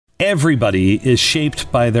Everybody is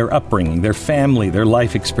shaped by their upbringing, their family, their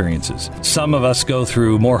life experiences. Some of us go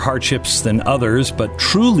through more hardships than others, but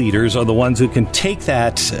true leaders are the ones who can take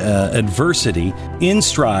that adversity in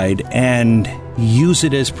stride and use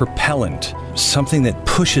it as propellant, something that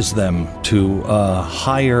pushes them to a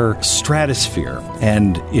higher stratosphere.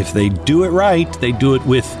 And if they do it right, they do it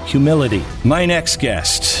with humility. My next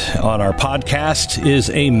guest on our podcast is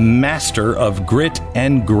a master of grit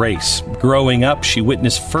and grace. Growing up, she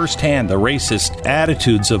witnessed firsthand the racist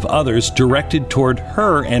attitudes of others directed toward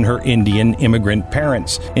her and her Indian immigrant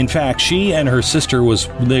parents. In fact, she and her sister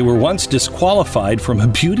were once disqualified from a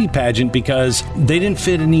beauty pageant because they didn't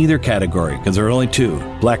fit in either category, because there were only two,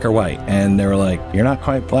 black or white. And they were like, "You're not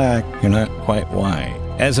quite black, you're not quite white."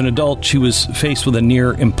 As an adult, she was faced with a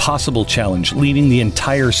near impossible challenge, leading the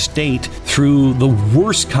entire state through the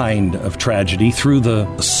worst kind of tragedy, through the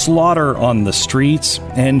slaughter on the streets,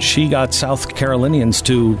 and she got South Carolinians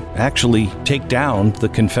to actually take down the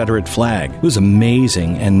Confederate flag. It was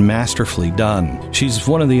amazing and masterfully done. She's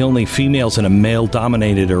one of the only females in a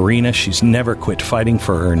male-dominated arena. She's never quit fighting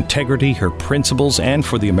for her integrity, her principles, and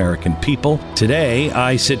for the American people. Today,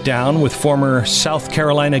 I sit down with former South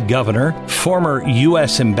Carolina governor, former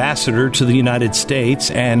U.S. ambassador to the United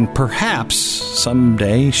States, and perhaps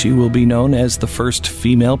someday she will be known as the first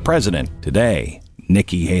female president. Today,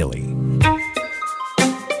 Nikki Haley.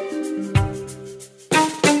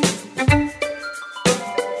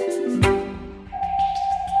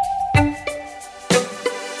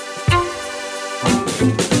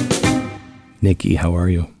 Nikki, how are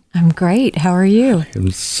you? I'm great. How are you?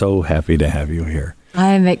 I'm so happy to have you here.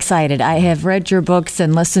 I'm excited. I have read your books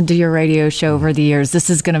and listened to your radio show over the years. This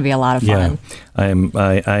is going to be a lot of fun.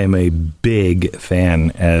 Yeah, I am a big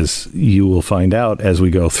fan, as you will find out as we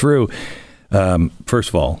go through. First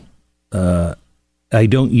of all, I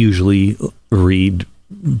don't usually read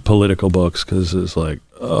political books because it's like,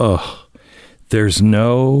 there's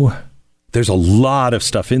a lot of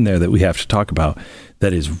stuff in there that we have to talk about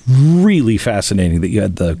that is really fascinating, that you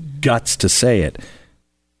had the guts to say it.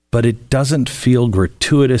 But it doesn't feel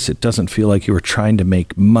gratuitous. It doesn't feel like you were trying to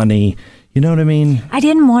make money. You know what I mean? I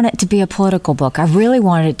didn't want it to be a political book. I really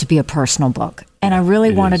wanted it to be a personal book. And I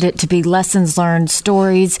really wanted it to be lessons learned,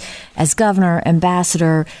 stories as governor,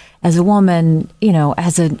 ambassador, as a woman,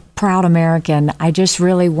 as a proud American. I just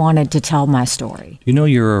really wanted to tell my story. You know,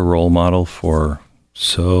 you're a role model for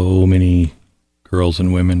so many girls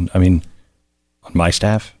and women. I mean, on my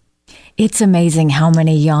staff. It's amazing how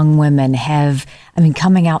many young women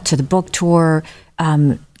coming out to the book tour,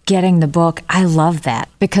 getting the book. I love that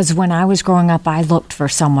because when I was growing up, I looked for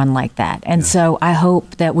someone like that. And so I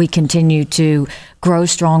hope that we continue to grow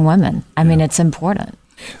strong women. I mean, it's important.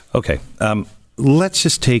 Okay. Let's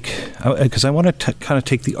just because I want to kind of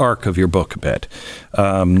take the arc of your book a bit.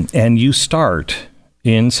 And you start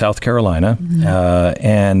in South Carolina,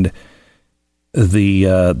 and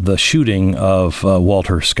the shooting of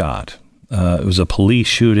Walter Scott. It was a police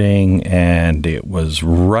shooting, and it was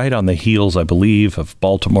right on the heels, I believe, of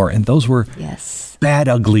Baltimore. And those were bad,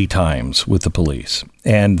 ugly times with the police.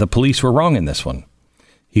 And the police were wrong in this one.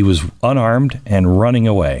 He was unarmed and running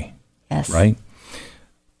away. Yes. Right?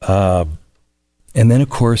 And then, of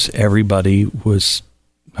course, everybody was,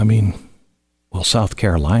 South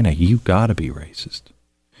Carolina, you got to be racist.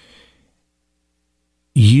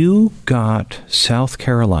 You got South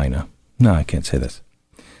Carolina. No, I can't say this.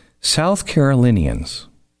 South Carolinians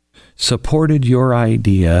supported your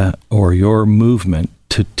idea or your movement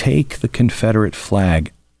to take the Confederate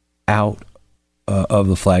flag out of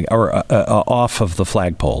the flag or off of the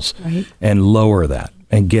flagpoles, right, and lower that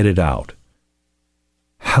and get it out.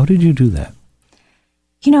 How did you do that?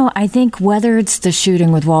 I think whether it's the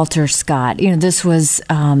shooting with Walter Scott, this was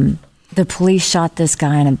the police shot this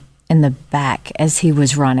guy in the back as he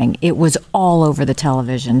was running. It was all over the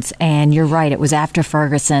televisions. And you're right, it was after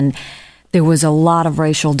Ferguson. There was a lot of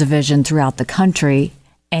racial division throughout the country,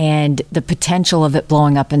 and the potential of it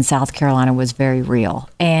blowing up in South Carolina was very real.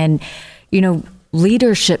 And,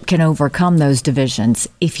 leadership can overcome those divisions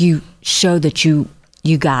if you show that you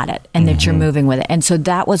got it and that you're moving with it. And so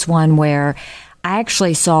that was one where I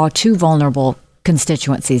actually saw two vulnerable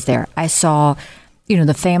constituencies there. I saw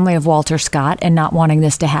the family of Walter Scott and not wanting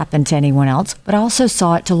this to happen to anyone else, but I also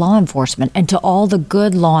saw it to law enforcement and to all the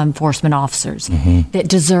good law enforcement officers that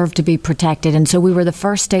deserve to be protected. And so we were the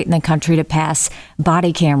first state in the country to pass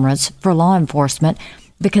body cameras for law enforcement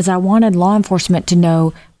because I wanted law enforcement to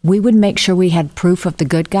know we would make sure we had proof of the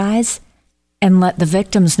good guys and let the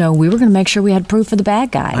victims know we were going to make sure we had proof of the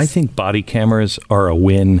bad guys. I think body cameras are a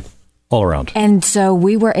win all around. And so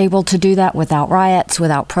we were able to do that without riots,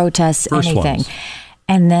 without protests, anything.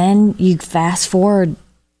 And then you fast forward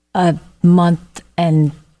a month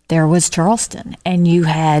and there was Charleston. And you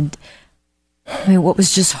had, what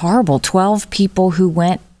was just horrible, 12 people who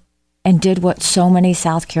went and did what so many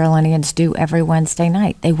South Carolinians do every Wednesday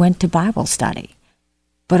night. They went to Bible study.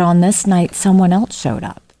 But on this night, someone else showed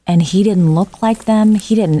up. And he didn't look like them.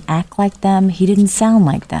 He didn't act like them. He didn't sound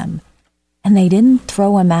like them. And they didn't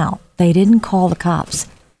throw him out. They didn't call the cops.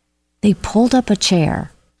 They pulled up a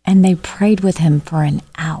chair and they prayed with him for an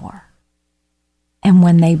hour. And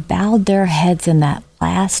when they bowed their heads in that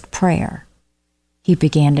last prayer, he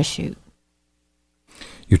began to shoot.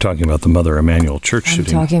 You're talking about the Mother Emanuel Church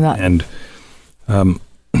shooting. I'm talking about... And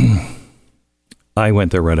I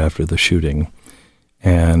went there right after the shooting.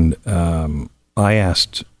 And I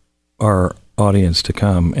asked our audience to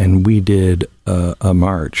come, and we did a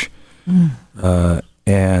march.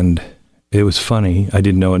 And it was funny. I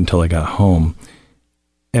didn't know it until I got home.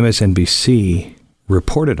 MSNBC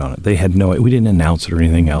reported on it. They had we didn't announce it or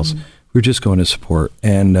anything else. We were just going to support.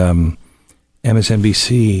 And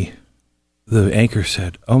MSNBC, the anchor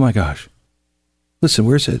said, "Oh my gosh, listen,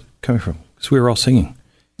 where's it coming from?" Because we were all singing.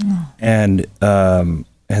 And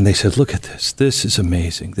they said, "Look at this. This is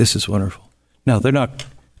amazing. This is wonderful." Now,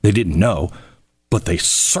 they didn't know, but they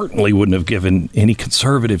certainly wouldn't have given any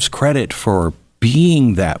conservatives credit for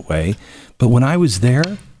being that way. But when I was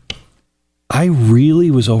there, I really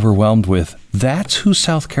was overwhelmed with, that's who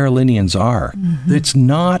South Carolinians are. Mm-hmm. It's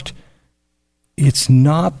not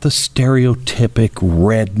the stereotypic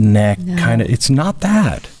redneck kind of, it's not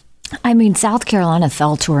that. I mean, South Carolina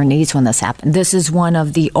fell to her knees when this happened. This is one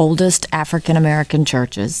of the oldest African-American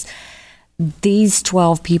churches. These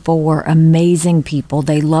 12 people were amazing people.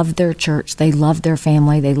 They loved their church. They loved their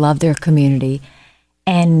family. They loved their community.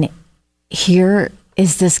 And here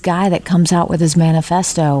is this guy that comes out with his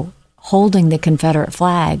manifesto holding the Confederate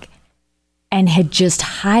flag and had just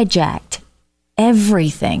hijacked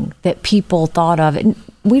everything that people thought of. And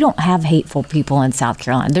we don't have hateful people in South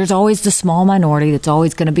Carolina. There's always the small minority that's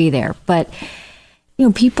always going to be there. But,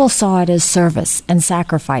 people saw it as service and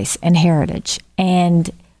sacrifice and heritage.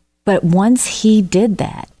 But once he did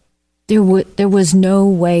that, there was no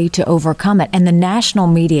way to overcome it. And the national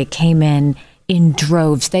media came in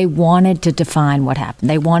droves. They wanted to define what happened.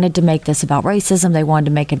 They wanted to make this about racism. They wanted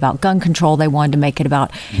to make it about gun control. They wanted to make it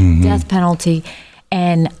about death penalty.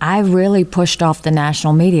 And I really pushed off the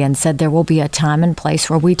national media and said there will be a time and place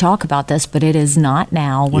where we talk about this, but it is not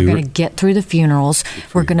now. We're going to get through the funerals.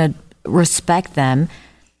 We're going to respect them.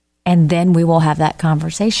 And then we will have that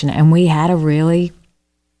conversation. And we had a really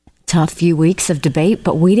tough few weeks of debate,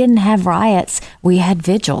 but we didn't have riots. We had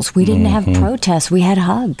vigils. We didn't have protests. We had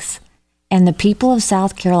hugs. And the people of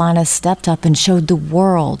South Carolina stepped up and showed the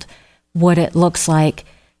world what it looks like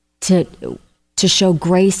to show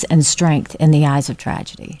grace and strength in the eyes of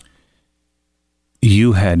tragedy.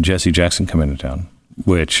 You had Jesse Jackson come into town,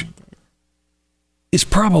 which is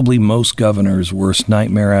probably most governors' worst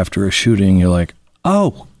nightmare after a shooting. You're like,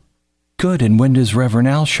 oh, good. And when does Reverend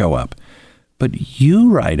Al show up? But you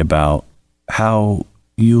write about how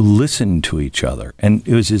you listen to each other. And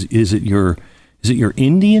is it your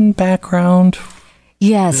Indian background?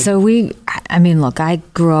 Yeah. So look, I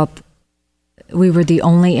grew up, we were the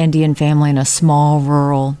only Indian family in a small,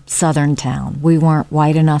 rural, southern town. We weren't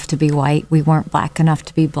white enough to be white. We weren't black enough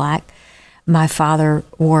to be black. My father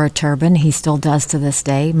wore a turban. He still does to this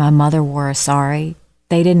day. My mother wore a sari.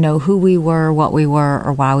 They didn't know who we were, what we were,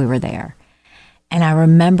 or why we were there. And I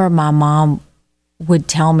remember my mom would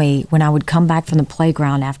tell me when I would come back from the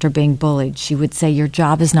playground after being bullied, she would say, your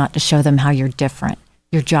job is not to show them how you're different.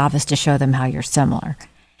 Your job is to show them how you're similar.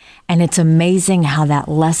 And it's amazing how that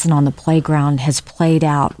lesson on the playground has played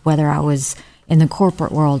out, whether I was in the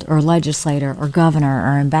corporate world or legislator or governor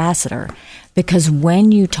or ambassador, because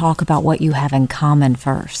when you talk about what you have in common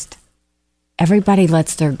first, everybody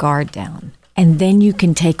lets their guard down. And then you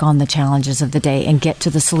can take on the challenges of the day and get to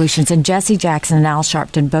the solutions. And Jesse Jackson and Al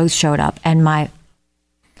Sharpton both showed up. And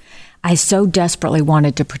I so desperately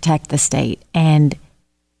wanted to protect the state. And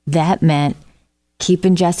that meant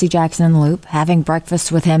keeping Jesse Jackson in the loop, having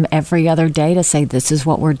breakfast with him every other day to say, this is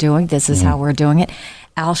what we're doing. This is how we're doing it.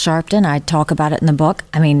 Al Sharpton, I talk about it in the book.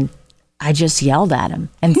 I mean, I just yelled at him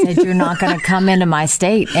and said, you're not going to come into my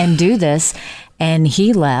state and do this. And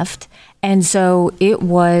he left. And so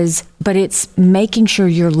but it's making sure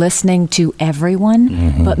you're listening to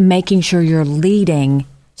everyone, but making sure you're leading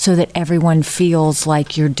so that everyone feels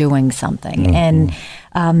like you're doing something. And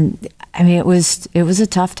it was a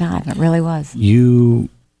tough time. It really was.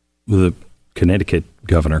 The Connecticut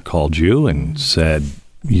governor called you and said,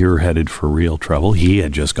 you're headed for real trouble. He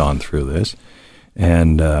had just gone through this.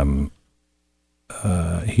 And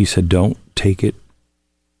he said, don't take it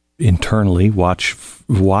internally.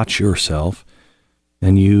 Watch yourself.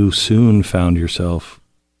 And you soon found yourself,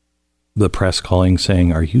 the press calling,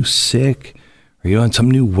 saying, are you sick? Are you on some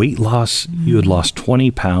new weight loss? Mm-hmm. You had lost 20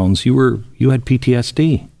 pounds. You had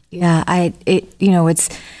PTSD. Yeah,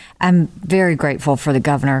 I'm very grateful for the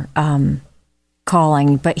governor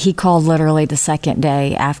calling, but he called literally the second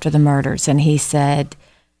day after the murders, and he said,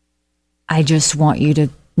 I just want you to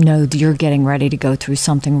know that you're getting ready to go through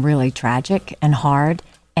something really tragic and hard,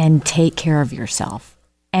 and take care of yourself.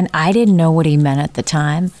 And I didn't know what he meant at the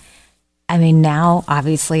time. I mean, now,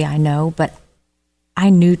 obviously, I know, but I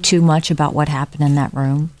knew too much about what happened in that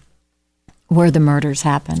room where the murders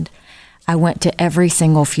happened. I went to every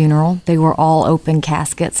single funeral. They were all open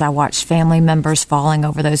caskets. I watched family members falling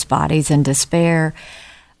over those bodies in despair.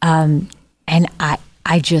 And I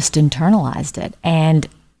just internalized it. And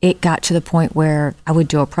it got to the point where I would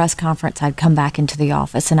do a press conference. I'd come back into the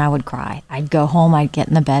office and I would cry. I'd go home, I'd get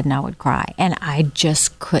in the bed and I would cry. And I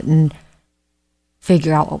just couldn't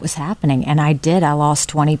figure out what was happening. And I did. I lost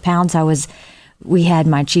 20 pounds. We had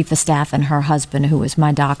my chief of staff and her husband, who was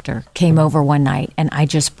my doctor, came over one night, and I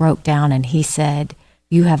just broke down, and he said,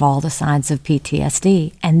 you have all the signs of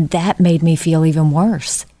PTSD. And that made me feel even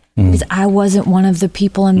worse. Because I wasn't one of the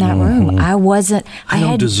people in that room. I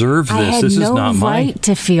don't deserve this. I had this no is not right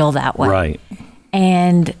to feel that way. Right.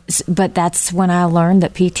 But that's when I learned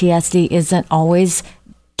that PTSD isn't always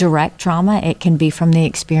direct trauma. It can be from the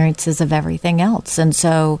experiences of everything else. And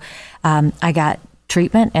so I got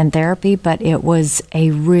treatment and therapy, but it was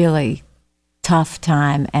a really tough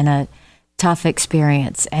time and a tough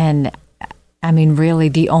experience. And I mean, really,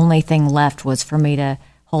 the only thing left was for me to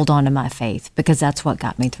hold on to my faith, because that's what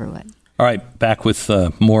got me through it. All right, back with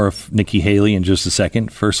more of Nikki Haley in just a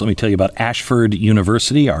second. First, let me tell you about Ashford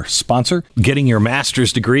University, our sponsor. Getting your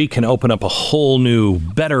master's degree can open up a whole new,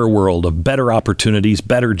 better world of better opportunities,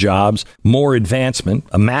 better jobs, more advancement.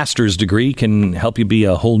 A master's degree can help you be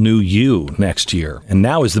a whole new you next year. And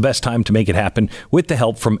now is the best time to make it happen with the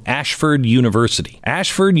help from Ashford University.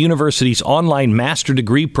 Ashford University's online master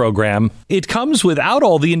degree program, it comes without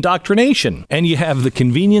all the indoctrination. And you have the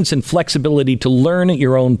convenience and flexibility to learn at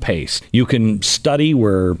your own pace. You can study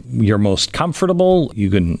where you're most comfortable. You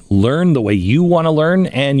can learn the way you want to learn,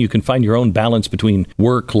 and you can find your own balance between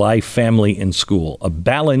work, life, family, and school. A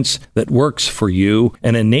balance that works for you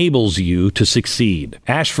and enables you to succeed.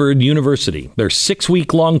 Ashford University. Their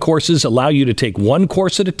 6-week-long courses allow you to take one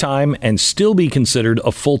course at a time and still be considered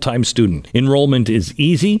a full-time student. Enrollment is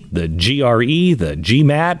easy. The GRE, the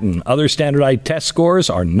GMAT, and other standardized test scores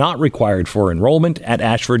are not required for enrollment at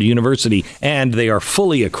Ashford University, and they are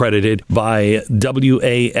fully accredited by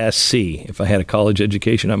WASC. If I had a college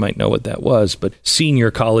education, I might know what that was, but Senior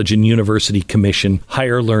College and University Commission.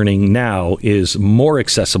 Higher learning now is more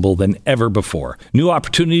accessible than ever before. New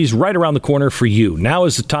opportunities right around the corner for you. Now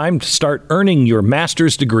is the time to start earning your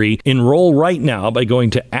master's degree. Enroll right now by going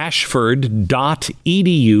to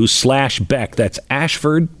ashford.edu/Beck. That's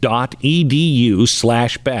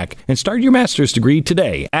ashford.edu/Beck. And start your master's degree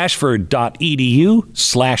today.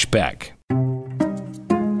 ashford.edu/Beck.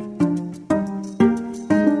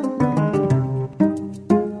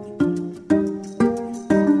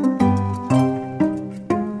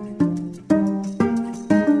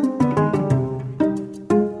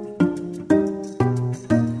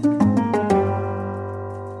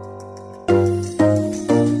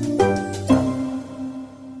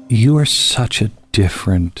 You are such a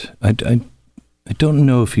different... I don't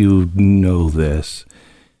know if you know this,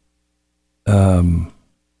 but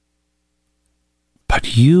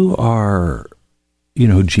you are... You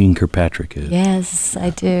know who Jean Kirkpatrick is? Yes,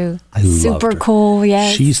 I do. I love Super her. cool,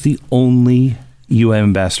 yes. She's the only UN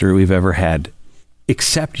ambassador we've ever had,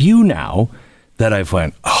 except you now, that I've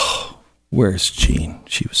went, oh, where's Jean?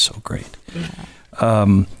 She was so great. Yeah.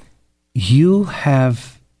 You're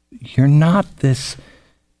not this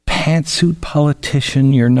pantsuit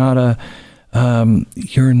politician. You're not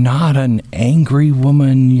an angry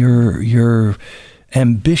woman. You're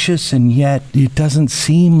ambitious, and yet it doesn't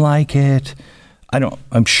seem like it.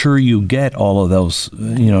 I'm sure you get all of those,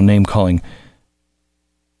 name calling.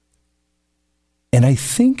 And I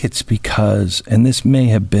think it's because, and this may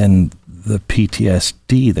have been the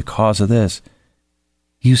PTSD, the cause of this,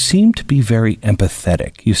 you seem to be very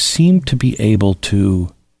empathetic. You seem to be able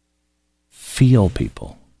to feel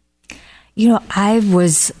people. I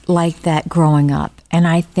was like that growing up. And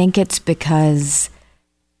I think it's because,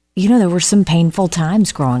 there were some painful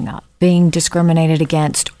times growing up, being discriminated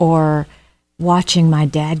against or watching my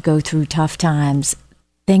dad go through tough times,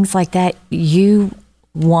 things like that. You,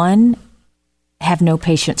 one, have no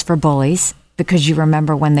patience for bullies because you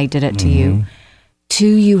remember when they did it to you. 2,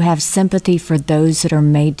 you have sympathy for those that are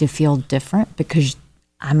made to feel different, because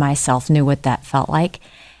I myself knew what that felt like.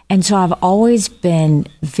 And so I've always been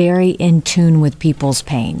very in tune with people's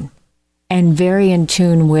pain and very in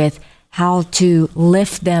tune with how to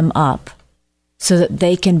lift them up so that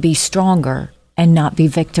they can be stronger and not be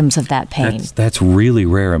victims of that pain. That's really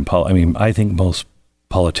rare in I think most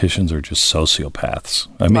politicians are just sociopaths.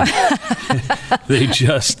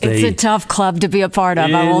 It's a tough club to be a part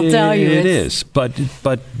of, I will tell you. It is. But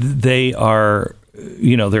they are,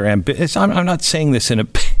 they're ambitious. I'm not saying this in a,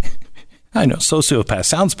 I know sociopath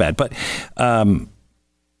sounds bad, but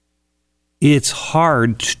it's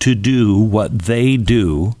hard to do what they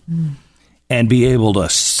do and be able to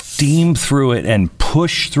steam through it and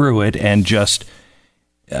push through it and just,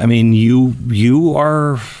 you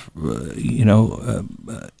are,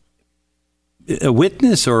 a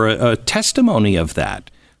witness or a testimony of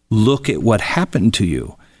that. Look at what happened to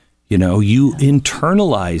you. You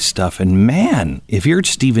internalize stuff, and man, if you're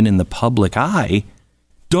just even in the public eye,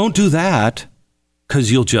 don't do that,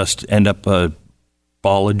 because you'll just end up a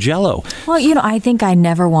ball of jello. Well, I think I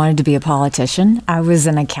never wanted to be a politician. I was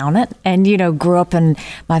an accountant and, grew up in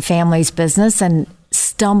my family's business and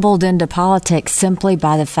stumbled into politics simply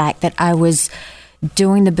by the fact that I was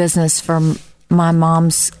doing the business for my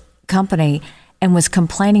mom's company and was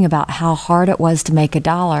complaining about how hard it was to make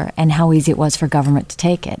 $1 and how easy it was for government to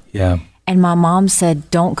take it. Yeah. And my mom said,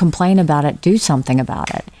 don't complain about it, do something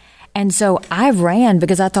about it. And so I ran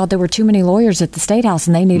because I thought there were too many lawyers at the State House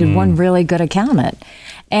and they needed one really good accountant.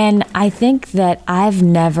 And I think that I've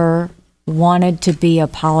never wanted to be a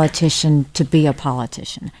politician to be a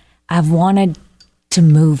politician. I've wanted to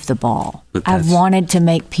move the ball. I've wanted to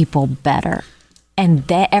make people better. And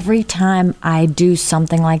that every time I do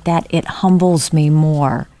something like that, it humbles me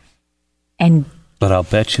more. But I'll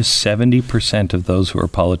bet you 70% of those who are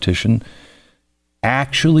politicians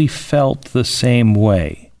actually felt the same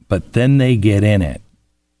way. But then they get in it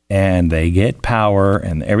and they get power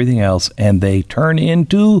and everything else, and they turn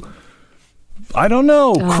into,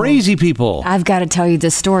 crazy people. I've got to tell you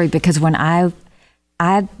this story because when I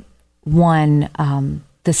won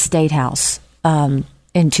the State House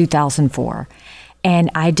in 2004,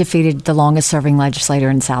 and I defeated the longest serving legislator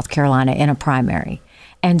in South Carolina in a primary.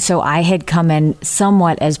 And so I had come in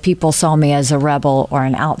somewhat as people saw me as a rebel or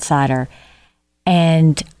an outsider.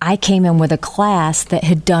 And I came in with a class that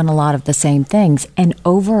had done a lot of the same things. And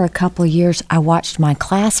over a couple of years, I watched my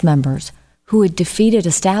class members who had defeated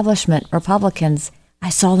establishment Republicans. I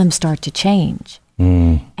saw them start to change.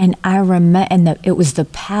 And I remember, it was the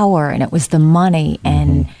power and it was the money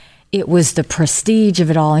and it was the prestige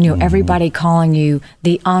of it all. And, everybody calling you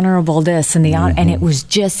the honorable this and the honor. And it was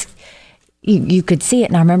just, you could see it.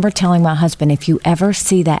 And I remember telling my husband, if you ever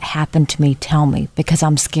see that happen to me, tell me, because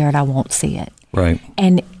I'm scared I won't see it. Right.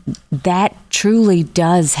 And that truly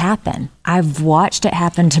does happen. I've watched it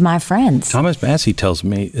happen to my friends. Thomas Massey tells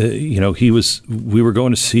me, we were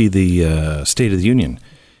going to see the State of the Union,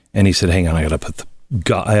 and he said, hang on, I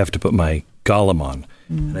have to put my Gollum on.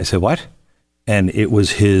 And I said, what? And it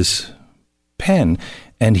was his pen.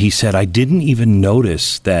 And he said, I didn't even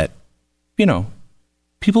notice that,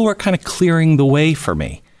 people were kind of clearing the way for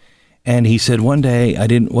me. And he said, one day I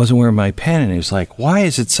wasn't wearing my pen, and he was like, why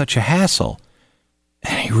is it such a hassle?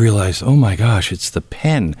 And he realized, oh my gosh, it's the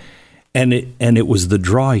pen. And it was the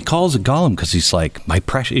draw. He calls it Gollum because he's like, my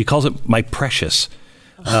precious. He calls it my precious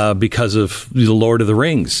because of the Lord of the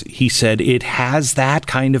Rings. He said, it has that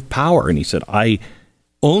kind of power. And he said,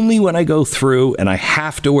 only when I go through and I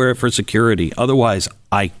have to wear it for security. Otherwise,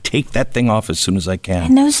 I take that thing off as soon as I can.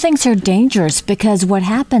 And those things are dangerous because what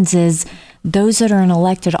happens is those that are in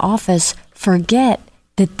elected office forget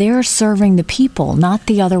that they're serving the people, not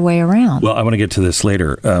the other way around. Well, I want to get to this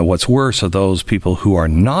later. What's worse are those people who are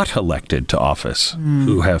not elected to office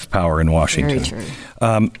who have power in Washington.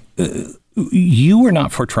 Very true. You were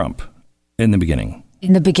not for Trump in the beginning.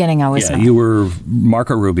 In the beginning, I was not. You were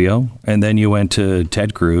Marco Rubio, and then you went to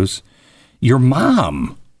Ted Cruz. Your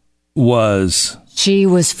mom was... She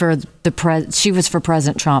was for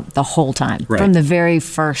President Trump the whole time, from the very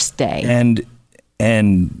first day.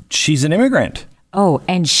 And she's an immigrant. Oh,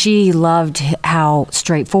 and she loved how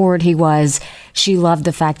straightforward he was. She loved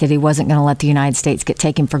the fact that he wasn't going to let the United States get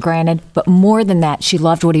taken for granted. But more than that, she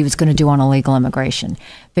loved what he was going to do on illegal immigration.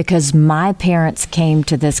 Because my parents came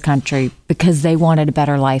to this country because they wanted a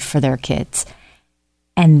better life for their kids.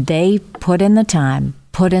 And they put in the time,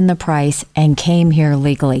 put in the price, and came here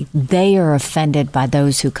legally. They are offended by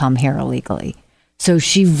those who come here illegally. So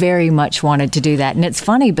she very much wanted to do that. And it's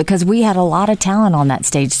funny because we had a lot of talent on that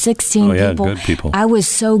stage, 16 people. Good people. I was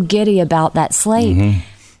so giddy about that slate.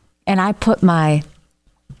 And I put my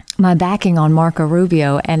backing on Marco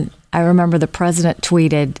Rubio. And I remember the president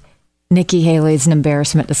tweeted, Nikki Haley is an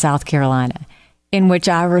embarrassment to South Carolina, in which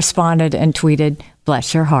I responded and tweeted,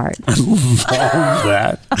 bless your heart. I love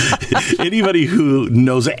that. Anybody who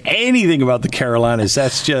knows anything about the Carolinas,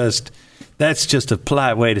 that's just a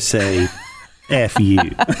polite way to say F you.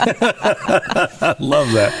 I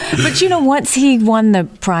love that. But, once he won the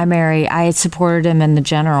primary, I had supported him in the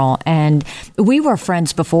general, and we were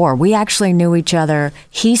friends before. We actually knew each other.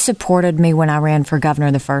 He supported me when I ran for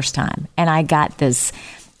governor the first time, and I got this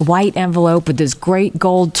white envelope with this great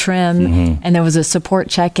gold trim, and there was a support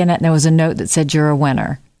check in it, and there was a note that said, you're a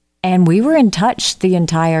winner. And we were in touch the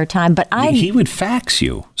entire time. But he would fax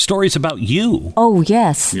you stories about you. Oh,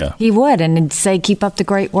 yes. Yeah. He would, and say, keep up the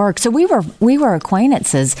great work. So we were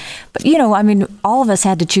acquaintances. But, all of us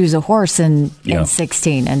had to choose a horse in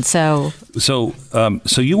 16. And so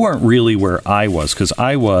you weren't really where I was, because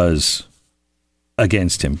I was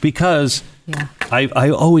against him. Because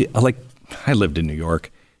I always, I lived in New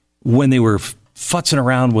York. When they were futzing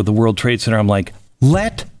around with the World Trade Center, I'm like,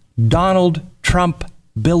 let Donald Trump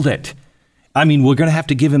build it. I mean, we're going to have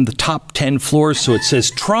to give him the top 10 floors so it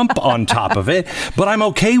says Trump on top of it, but I'm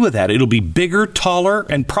okay with that. It'll be bigger, taller,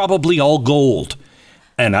 and probably all gold.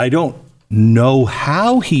 And I don't know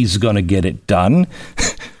how he's going to get it done,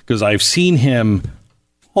 because I've seen him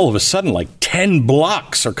all of a sudden, 10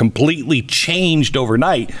 blocks are completely changed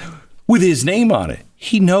overnight with his name on it.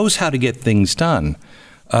 He knows how to get things done.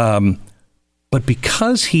 But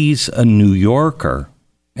because he's a New Yorker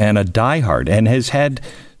and a diehard and has had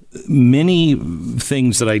many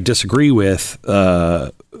things that I disagree with,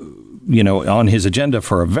 on his agenda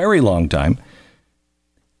for a very long time,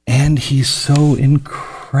 and he's so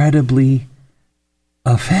incredibly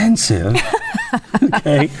offensive,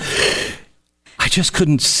 okay, I just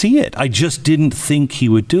couldn't see it. I just didn't think he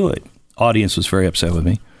would do it. Audience was very upset with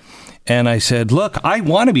me. And I said, look, I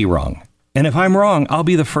want to be wrong. And if I'm wrong, I'll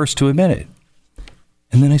be the first to admit it.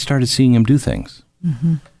 And then I started seeing him do things.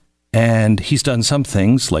 And he's done some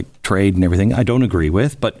things like trade and everything I don't agree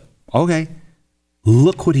with, but okay,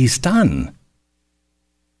 look what he's done.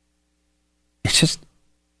 It's just,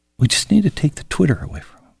 we just need to take the Twitter away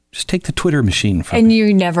from him. Just take the Twitter machine from him. And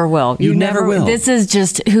you never will. You never will. This is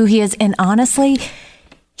just who he is. And honestly,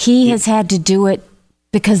 he has had to do it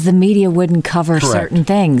because the media wouldn't cover certain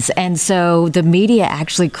things. And so the media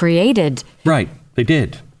actually created. Right. They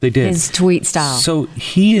did. His tweet style. So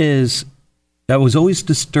I was always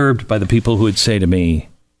disturbed by the people who would say to me,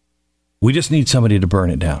 we just need somebody to burn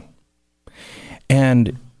it down.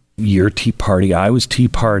 And you're Tea Party, I was Tea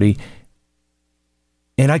Party.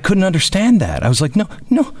 And I couldn't understand that. I was like, no,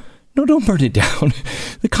 don't burn it down.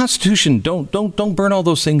 The Constitution, don't burn all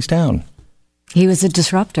those things down. He was a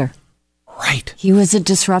disruptor. Right. He was a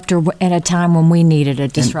disruptor at a time when we needed a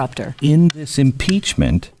disruptor. And in this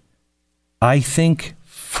impeachment, I think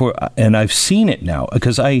and I've seen it now,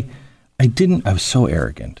 because I was so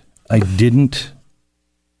arrogant. I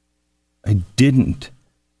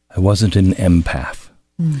wasn't an empath.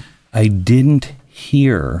 I didn't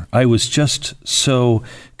hear. I was just so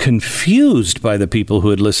confused by the people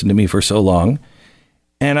who had listened to me for so long.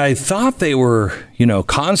 And I thought they were,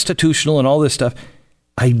 constitutional and all this stuff.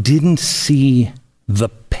 I didn't see the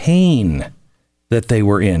pain that they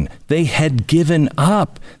were in. They had given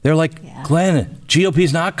up. They're like, Glenn,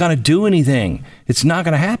 GOP's not going to do anything. It's not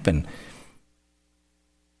going to happen.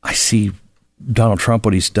 I see Donald Trump,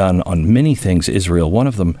 what he's done on many things, Israel, one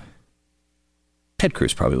of them. Ted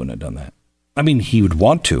Cruz probably wouldn't have done that. I mean, he would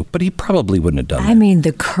want to, but he probably wouldn't have done that. I mean,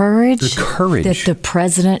 the courage that the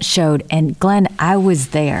president showed. And Glenn, I was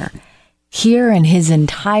there. Here in his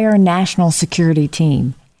entire national security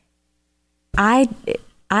team. I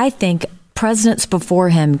think presidents before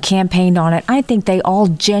him campaigned on it. I think they all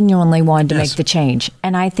genuinely wanted to make the change.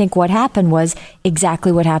 And I think what happened was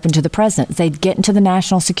exactly what happened to the president. They'd get into the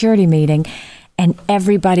national security meeting and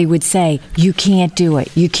everybody would say, you can't do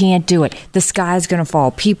it. You can't do it. The sky's going to fall.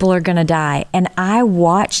 People are going to die. And I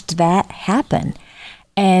watched that happen.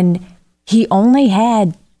 And he only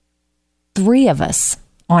had 3 of us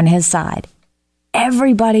on his side.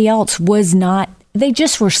 Everybody else was not. They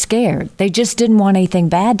just were scared. They just didn't want anything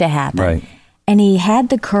bad to happen. Right. And he had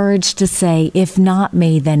the courage to say, if not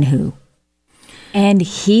me, then who? And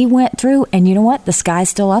he went through, and you know what? The sky's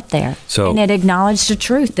still up there. And it acknowledged a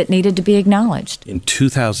truth that needed to be acknowledged. In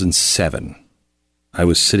 2007, I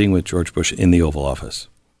was sitting with George Bush in the Oval Office.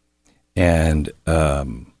 And it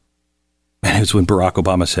was when Barack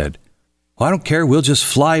Obama said, I don't care. We'll just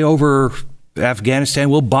fly over Afghanistan.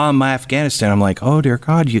 We'll bomb Afghanistan. I'm like, oh, dear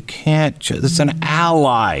God, you can't. It's an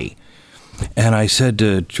ally. And I said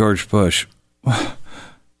to George Bush,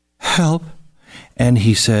 help. And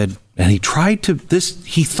he said, and he tried to,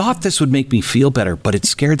 he thought this would make me feel better, but it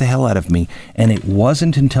scared the hell out of me. And it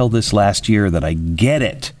wasn't until this last year that I get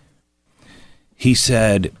it. He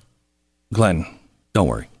said, Glenn, don't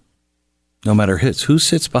worry. No matter who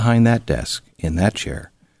sits behind that desk in that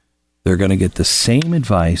chair, they're going to get the same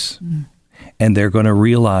advice and they're going to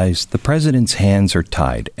realize the president's hands are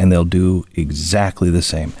tied and they'll do exactly the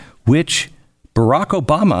same, which Barack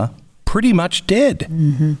Obama pretty much did.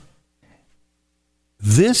 Mm-hmm.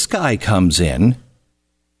 This guy comes in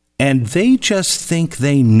and they just think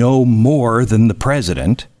they know more than the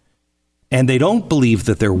president. And they don't believe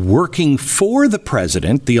that they're working for the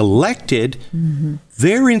president, the elected. Mm-hmm.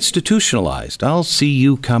 They're institutionalized. I'll see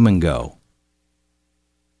you come and go.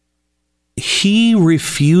 He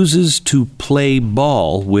refuses to play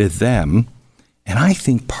ball with them. And I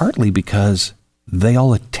think partly because they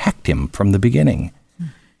all attacked him from the beginning.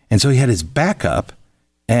 And so he had his backup.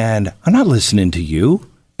 And I'm not listening to you.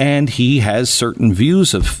 And he has certain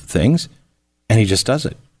views of things. And he just does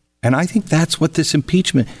it. And I think that's what this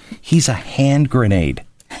impeachment, he's a hand grenade.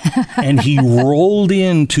 And he rolled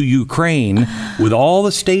into Ukraine with all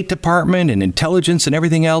the State Department and intelligence and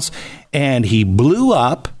everything else. And he blew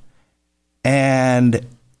up. And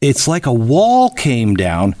it's like a wall came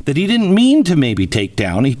down that he didn't mean to maybe take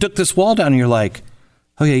down. He took this wall down and you're like,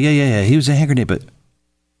 oh, yeah. He was a hand grenade. But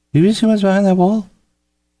who was behind that wall?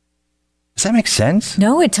 Does that make sense?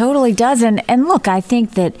 No, it totally does. And look, I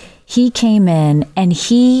think that he came in and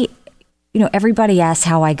everybody asked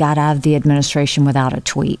how I got out of the administration without a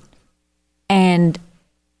tweet. And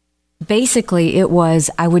basically it was,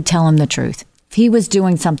 I would tell him the truth. If he was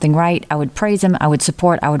doing something right, I would praise him, I would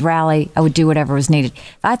support, I would rally, I would do whatever was needed.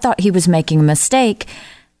 If I thought he was making a mistake,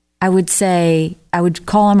 I would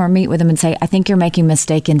call him or meet with him and say, I think you're making a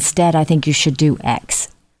mistake. Instead, I think you should do X.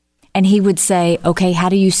 And he would say, okay, how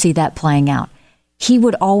do you see that playing out? He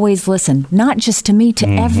would always listen, not just to me, to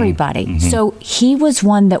everybody. Mm-hmm. So he was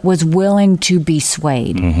one that was willing to be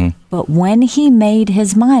swayed. Mm-hmm. But when he made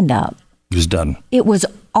his mind up, it was done. It was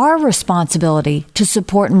our responsibility to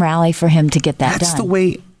support and rally for him to get that done. That's the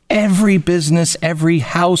way every business, every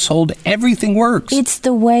household, everything works. It's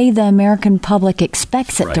the way the American public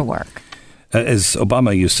expects it to work. As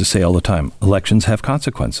Obama used to say all the time, elections have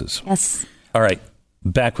consequences. Yes. All right.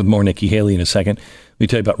 Back with more Nikki Haley in a second. Let me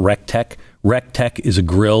tell you about RecTech. RecTech is a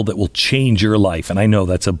grill that will change your life. And I know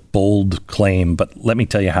that's a bold claim, but let me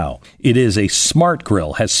tell you how. It is a smart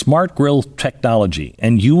grill, has smart grill technology,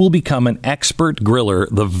 and you will become an expert griller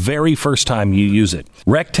the very first time you use it.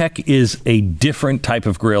 RecTech is a different type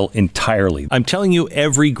of grill entirely. I'm telling you,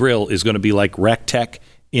 every grill is going to be like RecTech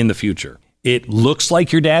in the future. It looks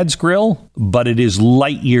like your dad's grill, but it is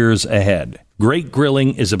light years ahead. Great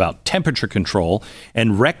grilling is about temperature control,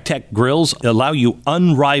 and RecTech grills allow you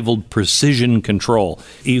unrivaled precision control.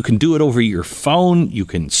 You can do it over your phone. You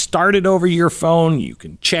can start it over your phone. You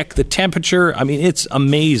can check the temperature. I mean, it's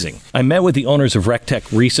amazing. I met with the owners of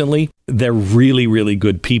RecTech recently. They're really, really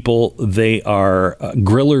good people. They are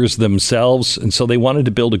grillers themselves, and so they wanted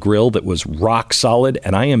to build a grill that was rock solid,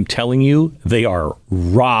 and I am telling you, they are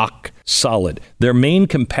rock solid. Their main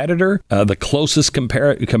competitor, the closest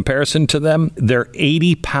comparison to them, they're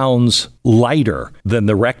 80 pounds lighter than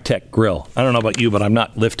the RecTech grill. I don't know about you, but I'm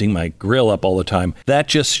not lifting my grill up all the time. That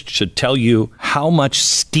just should tell you how much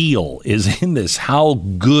steel is in this, how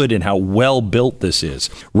good and how well built this is.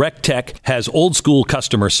 RecTech has old school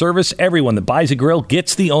customer service. Everyone that buys a grill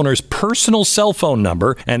gets the owner's personal cell phone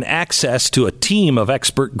number and access to a team of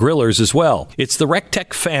expert grillers as well. It's the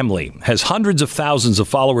RecTech family, has hundreds of thousands of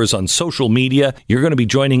followers on social media. You're going to be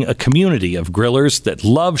joining a community of grillers that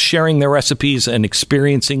love sharing their recipes and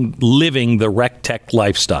experiencing living the RecTech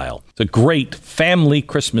lifestyle. It's a great family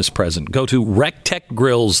Christmas present. Go to RecTech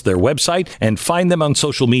Grills, their website, and find them on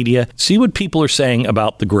social media. See what people are saying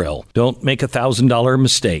about the grill. Don't make a $1,000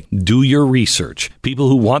 mistake. Do your research. People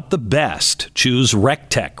who want the best choose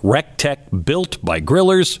RecTech. RecTech, built by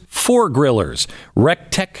grillers for grillers.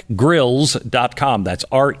 RecTechGrills.com. That's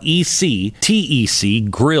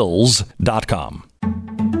RecTech Grills.com.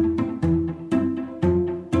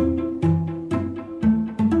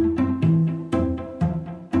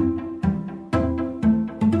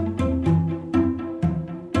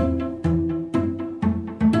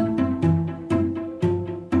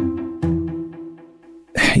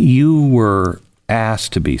 You were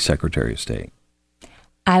asked to be Secretary of State.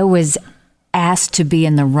 I was asked to be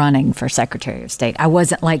in the running for Secretary of State. I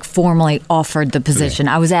wasn't like formally offered the position.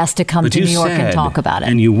 I was asked to come to New York and talk about it.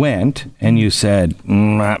 And you went and you said,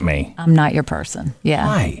 not me. I'm not your person. Yeah.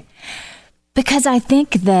 Why? Because I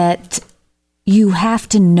think that you have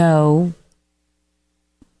to know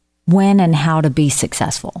when and how to be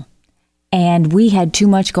successful. And we had too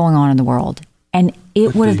much going on in the world. And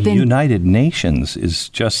it would have been... The United Nations is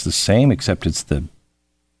just the same, except it's the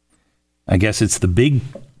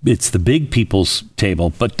big people's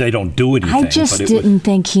table, but they don't do anything. I just didn't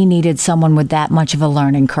think he needed someone with that much of a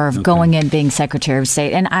learning curve going in being Secretary of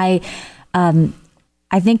State. And I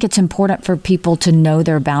think it's important for people to know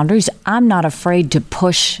their boundaries. I'm not afraid to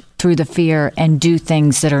push through the fear and do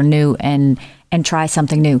things that are new and try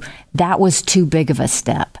something new. That was too big of a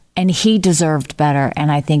step, and he deserved better.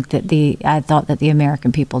 And I think that I thought that the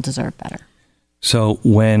American people deserved better. So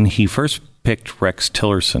when he first picked Rex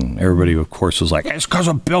Tillerson, everybody, of course, was like, it's because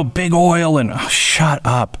of big oil. And shut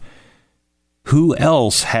up. Who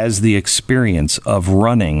else has the experience of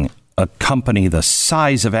running a company the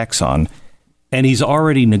size of Exxon? And he's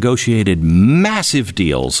already negotiated massive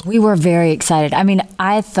deals. We were very excited. I mean,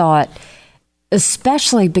 I thought,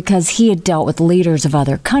 especially because he had dealt with leaders of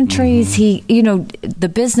other countries. He, the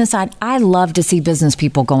business side, I love to see business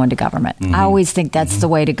people go into government. I always think that's the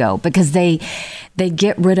way to go because they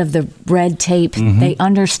get rid of the red tape. They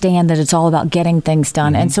understand that it's all about getting things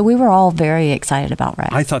done. And so we were all very excited about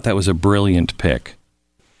Rex. I thought that was a brilliant pick.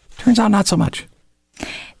 Turns out not so much.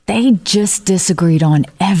 They just disagreed on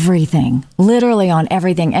everything, literally on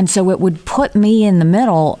everything. And so it would put me in the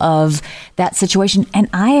middle of that situation. And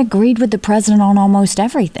I agreed with the president on almost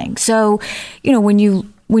everything. So, when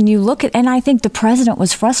you look at, and I think the president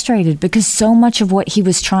was frustrated because so much of what he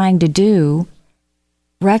was trying to do,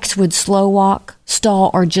 Rex would slow walk, stall,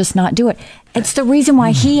 or just not do it. It's the reason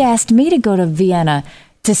why he asked me to go to Vienna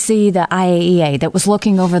to see the IAEA that was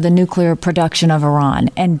looking over the nuclear production of Iran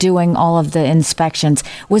and doing all of the inspections,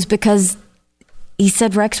 was because he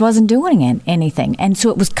said Rex wasn't doing anything. And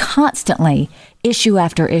so it was constantly issue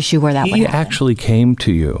after issue where that would happen. He actually came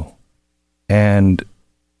to you and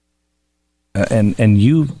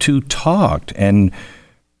you two talked, and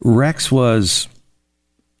Rex was,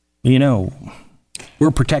 we're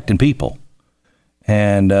protecting people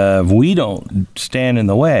and we don't stand in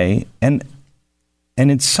the way. And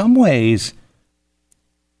in some ways,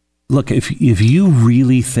 look, if you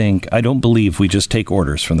really think, I don't believe we just take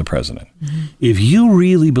orders from the president. If you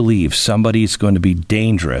really believe somebody's going to be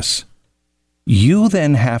dangerous, you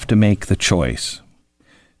then have to make the choice.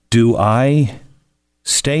 Do I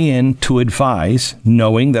stay in to advise,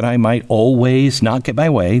 knowing that I might always not get my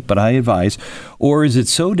way, but I advise? Or is it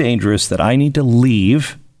so dangerous that I need to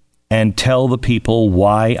leave and tell the people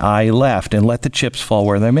why I left and let the chips fall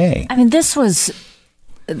where they may? I mean, this was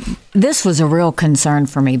a real concern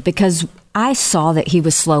for me because I saw that he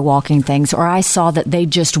was slow walking things, or I saw that they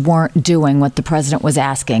just weren't doing what the president was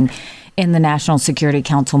asking in the National Security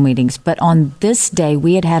Council meetings. But on this day,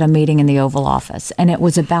 we had a meeting in the Oval Office, and it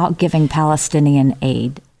was about giving Palestinian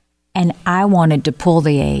aid. And I wanted to pull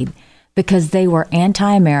the aid because they were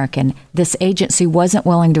anti-American. This agency wasn't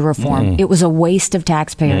willing to reform. It was a waste of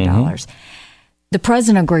taxpayer dollars. The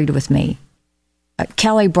president agreed with me.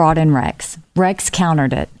 Kelly brought in Rex. Rex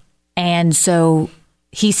countered it. And so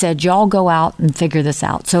he said, y'all go out and figure this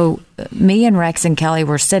out. So me and Rex and Kelly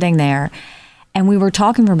were sitting there and we were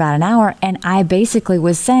talking for about an hour. And I basically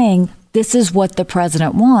was saying, this is what the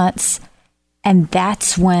president wants. And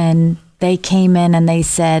that's when they came in and they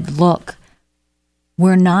said, look,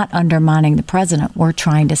 we're not undermining the president. We're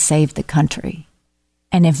trying to save the country.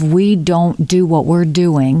 And if we don't do what we're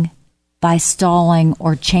doing by stalling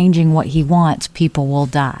or changing what he wants, people will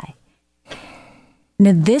die.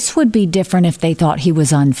 Now, this would be different if they thought he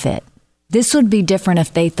was unfit. This would be different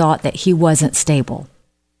if they thought that he wasn't stable.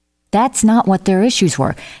 That's not what their issues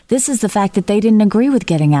were. This is the fact that they didn't agree with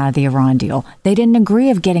getting out of the Iran deal. They didn't agree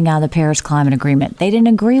of getting out of the Paris Climate Agreement. They didn't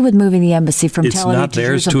agree with moving the embassy from Tel Aviv to Jerusalem. It's not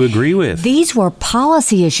theirs to agree with. These were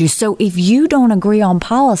policy issues. So if you don't agree on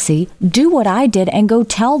policy, do what I did and go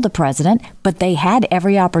tell the president, but they had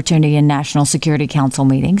every opportunity in National Security Council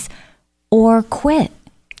meetings, or quit.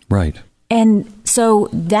 Right. And so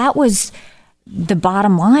that was... the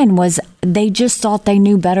bottom line was they just thought they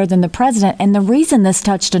knew better than the president. And the reason this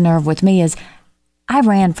touched a nerve with me is I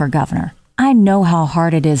ran for governor. I know how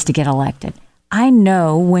hard it is to get elected. I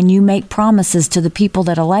know when you make promises to the people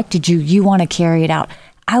that elected you, you want to carry it out.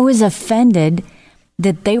 I was offended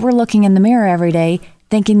that they were looking in the mirror every day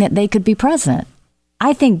thinking that they could be president.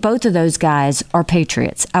 I think both of those guys are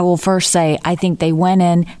patriots. I will first say, I think they went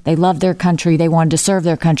in, they loved their country, they wanted to serve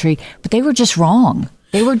their country, but they were just wrong.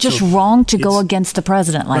 They were just wrong to go against the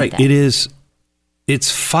president like that.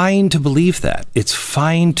 It's fine to believe that. It's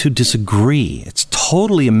fine to disagree. It's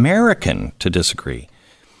totally American to disagree.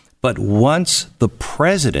 But once the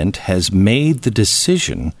president has made the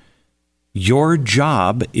decision, your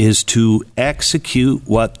job is to execute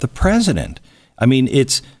what the president. I mean,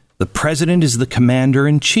 the president is the commander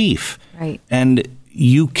in chief. Right. And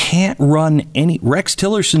you can't run Rex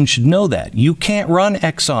Tillerson should know that. You can't run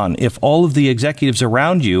Exxon if all of the executives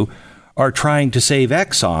around you are trying to save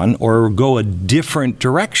Exxon or go a different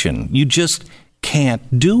direction. You just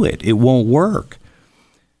can't do it. It won't work.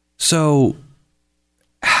 So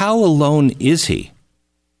how alone is he?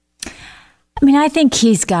 I mean, I think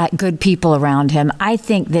he's got good people around him. I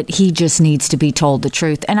think that he just needs to be told the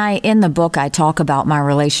truth. And in the book, I talk about my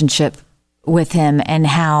relationship with him and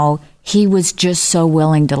how he was just so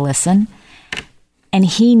willing to listen. And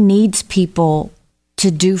he needs people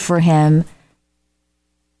to do for him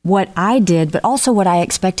what I did, but also what I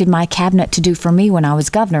expected my cabinet to do for me when I was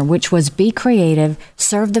governor, which was be creative,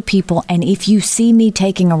 serve the people, and if you see me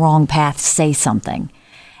taking a wrong path, say something.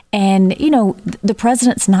 And, the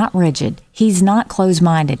president's not rigid. He's not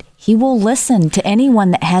closed-minded. He will listen to anyone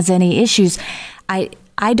that has any issues. I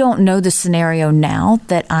don't know the scenario now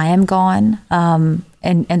that I am gone,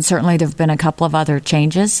 and certainly there have been a couple of other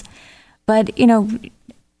changes. But,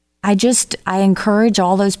 I encourage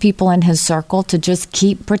all those people in his circle to just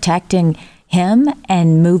keep protecting him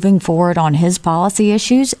and moving forward on his policy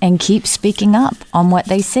issues and keep speaking up on what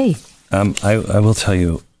they see. I will tell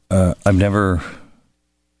you, I've never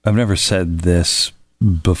said this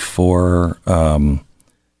before. I've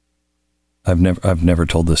never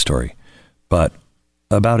told this story, but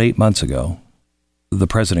about 8 months ago, the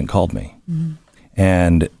president called me,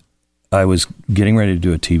 and I was getting ready to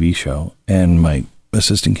do a TV show, and my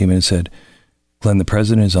assistant came in and said, "Glenn, the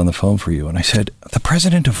president is on the phone for you." And I said, "The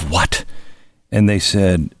president of what?" And they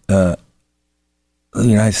said, "The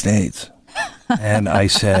United States." And I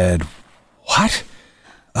said, "What?"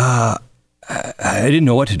 I didn't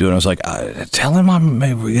know what to do. And I was like, "Tell him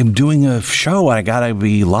I'm doing a show. I got to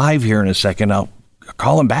be live here in a second. I'll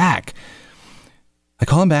call him back." I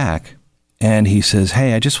call him back, and he says,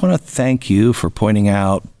 "Hey, I just want to thank you for pointing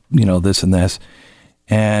out, this and this."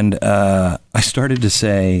 And I started to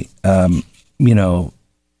say, I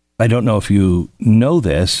don't know if you know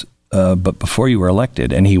this, but before you were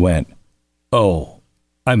elected, and he went, "Oh,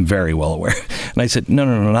 I'm very well aware." And I said, no,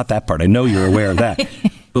 not that part. I know you're aware of that.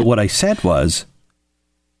 But what I said was,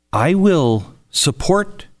 I will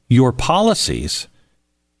support your policies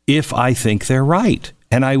if I think they're right.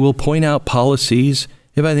 And I will point out policies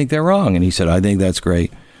if I think they're wrong. And he said, "I think that's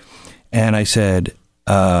great." And I said,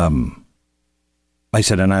 and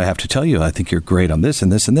I have to tell you, I think you're great on this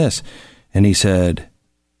and this and this. And he said,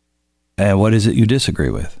 "And what is it you disagree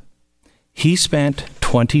with?" He spent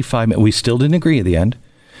 25 minutes. We still didn't agree at the end,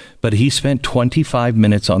 but he spent 25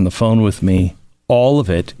 minutes on the phone with me, all of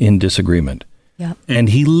it in disagreement. Yep. And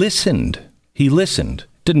he listened.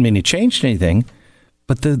 Didn't mean he changed anything,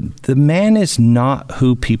 but the man is not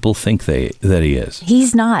who people think that he is.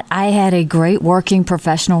 He's not. I had a great working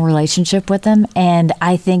professional relationship with him, and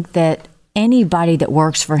I think that anybody that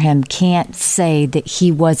works for him can't say that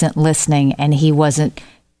he wasn't listening and he wasn't,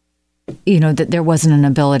 that there wasn't an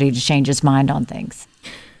ability to change his mind on things.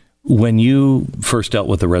 When you first dealt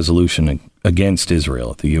with the resolution against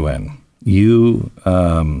Israel at the UN, you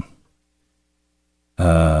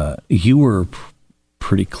were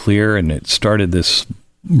pretty clear, and it started this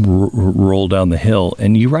roll down the hill.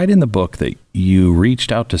 And you write in the book that you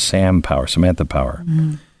reached out to Samantha Power.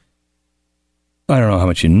 Mm-hmm. I don't know how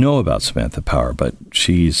much you know about Samantha Power, but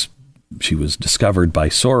she was discovered by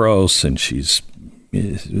Soros, and she's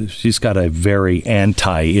got a very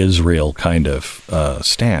anti-Israel kind of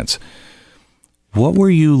stance. What were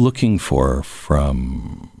you looking for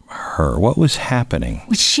from her? What was happening?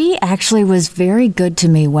 She actually was very good to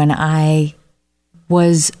me when I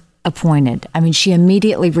was appointed. I mean, she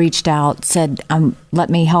immediately reached out, said, "Let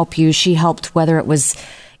me help you." She helped, whether it was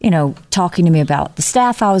talking to me about the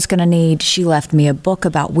staff I was going to need. She left me a book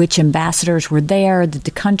about which ambassadors were there,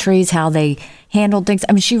 the countries, how they handled things.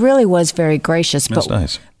 I mean, she really was very gracious. That's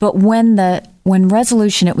nice. But when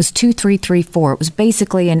resolution, it was 2334, it was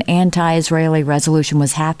basically an anti-Israeli resolution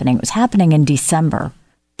was happening. It was happening in December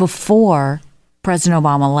before President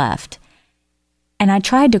Obama left. And I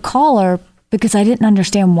tried to call her because I didn't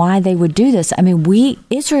understand why they would do this. I mean,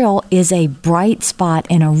 Israel is a bright spot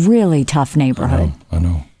in a really tough neighborhood. I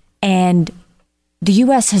know. And the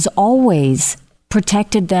U.S. has always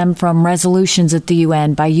protected them from resolutions at the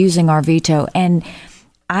UN by using our veto. And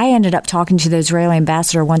I ended up talking to the Israeli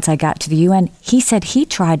ambassador once I got to the UN. He said he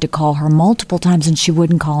tried to call her multiple times and she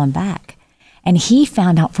wouldn't call him back. And he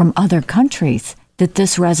found out from other countries that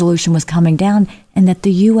this resolution was coming down and that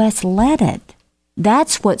the U.S. led it.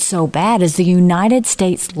 That's what's so bad is the United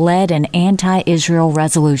States led an anti-Israel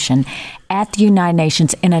resolution at the United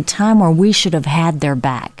Nations in a time where we should have had their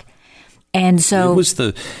back. And so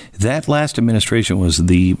that last administration was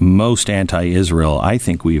the most anti-Israel I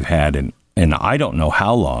think we've had in I don't know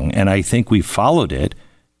how long, and I think we followed it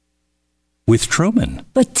with Truman.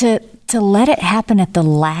 But to let it happen at the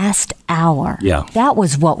last hour, that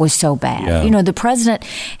was what was so bad. Yeah. You know, the president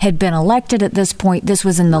had been elected at this point. This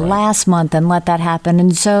was in the last month, and let that happen.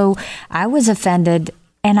 And so I was offended,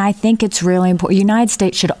 and I think it's really important. The United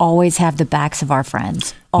States should always have the backs of our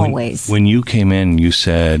friends, always. When you came in, you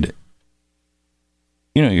said,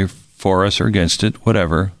 you know, you're for us or against it,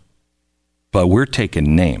 whatever, but we're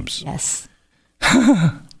taking names. Yes.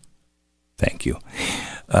 Thank you.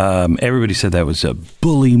 Everybody said that was a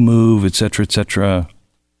bully move, et cetera, et cetera.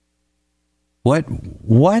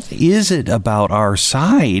 What is it about our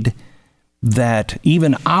side that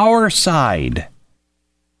even our side,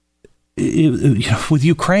 with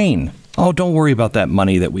Ukraine, oh, don't worry about that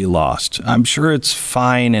money that we lost. I'm sure it's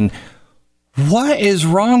fine. And what is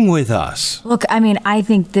wrong with us? Look, I mean, I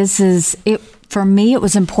think this is it. For me, it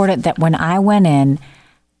was important that when I went in,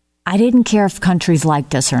 I didn't care if countries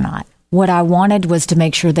liked us or not. What I wanted was to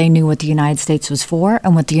make sure they knew what the United States was for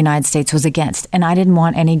and what the United States was against. And I didn't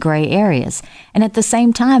want any gray areas. And at the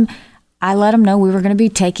same time, I let them know we were going to be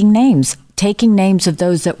taking names of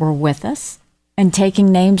those that were with us and taking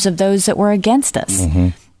names of those that were against us. Mm-hmm.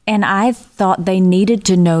 And I thought they needed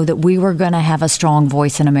to know that we were going to have a strong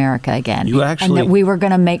voice in America again. And that we were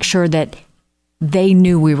going to make sure that they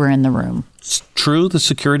knew we were in the room. It's true. The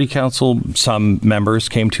Security Council, some members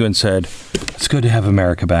came to and said, it's good to have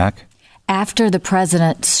America back. After the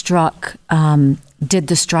president did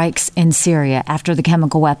the strikes in Syria, after the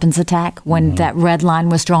chemical weapons attack, when that red line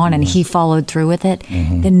was drawn and he followed through with it,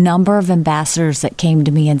 the number of ambassadors that came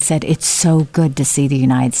to me and said, it's so good to see the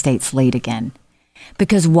United States lead again.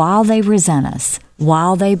 Because while they resent us,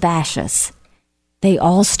 while they bash us, they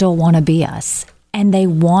all still want to be us. And they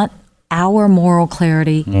want our moral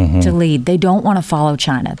clarity to lead. They don't want to follow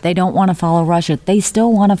China. They don't want to follow Russia. They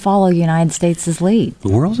still want to follow the United States' lead.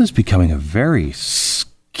 The world is becoming a very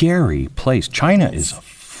scary place. China is a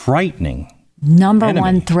frightening number enemy.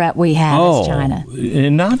 One threat we have is China.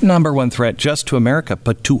 Not number one threat just to America,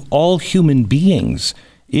 but to all human beings.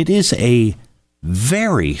 It is a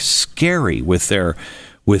very scary with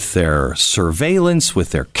their surveillance, with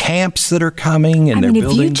their camps that are coming and they're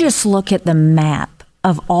building. If you just look at the map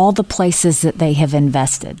of all the places that they have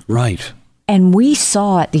invested. Right. And we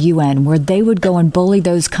saw at the UN where they would go and bully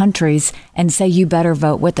those countries and say, you better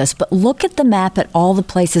vote with us. But look at the map at all the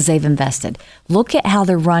places they've invested. Look at how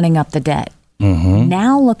they're running up the debt.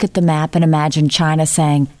 Now look at the map and imagine China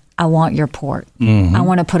saying, I want your port. I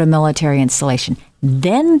want to put a military installation.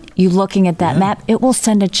 Then you looking at that map, it will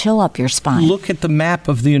send a chill up your spine. Look at the map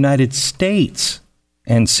of the United States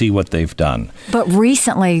and see what they've done. But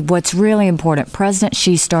recently, what's really important, President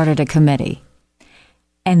Xi started a committee.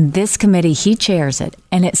 And this committee, he chairs it.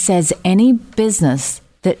 And it says any business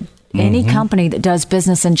that, any company that does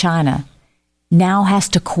business in China now has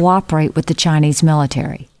to cooperate with the Chinese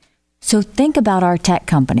military. So think about our tech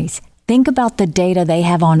companies. Think about the data they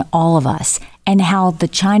have on all of us and how the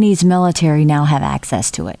Chinese military now have access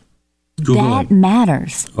to it. That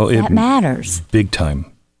matters. That matters. Big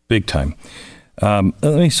time. Big time. Let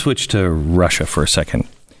me switch to Russia for a second.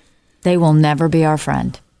 They will never be our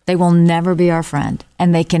friend. They will never be our friend,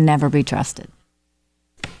 and they can never be trusted.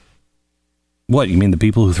 What, you mean the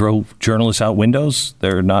people who throw journalists out windows?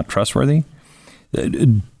 They're not trustworthy?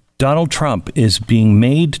 Donald Trump is being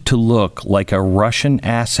made to look like a Russian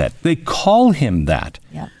asset. They call him that.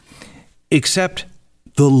 Yep. Except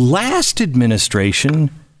the last administration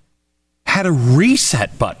had a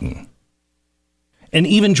reset button. And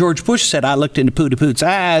even George Bush said, I looked into Putin's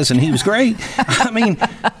eyes and he was great. I mean,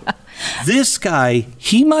 this guy,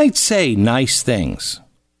 he might say nice things.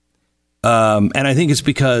 And I think it's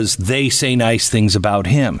because they say nice things about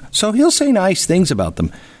him. So he'll say nice things about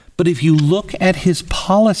them. But if you look at his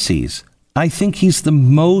policies, I think he's the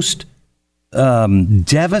most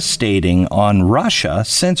devastating on Russia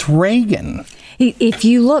since Reagan. If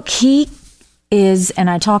you look, he is, and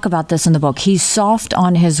I talk about this in the book, he's soft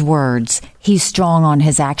on his words, he's strong on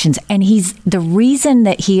his actions. And he's the reason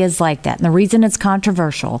that he is like that, and the reason it's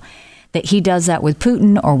controversial that he does that with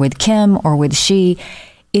Putin or with Kim or with Xi,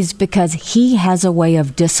 is because he has a way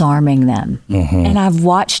of disarming them. And I've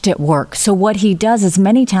watched it work. So what he does is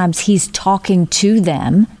many times he's talking to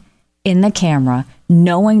them in the camera,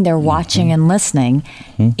 knowing they're watching and listening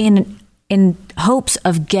in hopes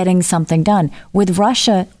of getting something done. With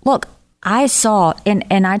Russia, look, I saw,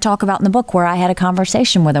 and I talk about in the book where I had a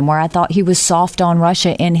conversation with him where I thought he was soft on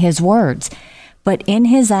Russia in his words, but in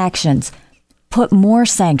his actions, put more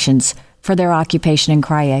sanctions for their occupation in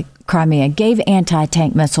Crimea, gave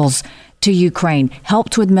anti-tank missiles to Ukraine,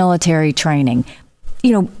 helped with military training,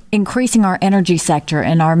 increasing our energy sector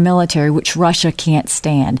and our military, which Russia can't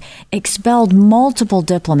stand, expelled multiple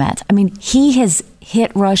diplomats. I mean, he has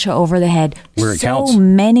hit Russia over the head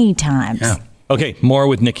many times. Yeah. Okay, more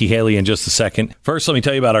with Nikki Haley in just a second. First, let me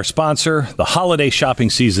tell you about our sponsor. The holiday shopping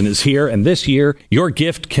season is here, and this year, your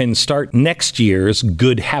gift can start next year's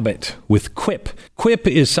good habit with Quip. Quip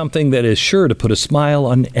is something that is sure to put a smile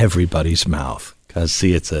on everybody's mouth. Because,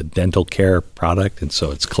 see, it's a dental care product, and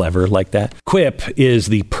so it's clever like that. Quip is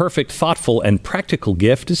the perfect, thoughtful, and practical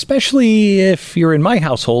gift, especially if you're in my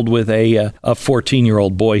household with a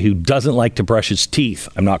 14-year-old boy who doesn't like to brush his teeth.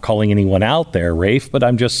 I'm not calling anyone out there, Rafe, but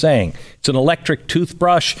I'm just saying. It's an electric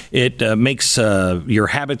toothbrush. It makes your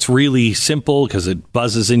habits really simple because it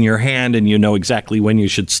buzzes in your hand, and you know exactly when you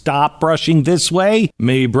should stop brushing this way.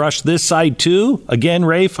 Maybe brush this side, too. Again,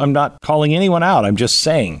 Rafe, I'm not calling anyone out. I'm just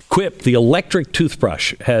saying. Quip, the electric toothbrush,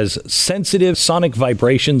 has sensitive sonic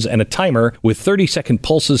vibrations and a timer with 30-second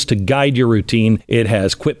pulses to guide your routine. It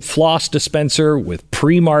has Quip floss dispenser with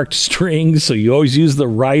pre-marked strings, so you always use the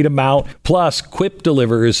right amount. Plus, Quip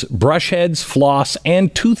delivers brush heads, floss,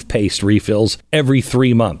 and toothpaste refills every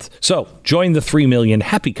 3 months. So, join the 3 million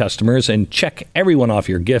happy customers and check everyone off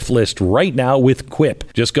your gift list right now with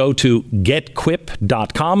Quip. Just go to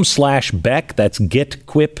getquip.com/Beck. That's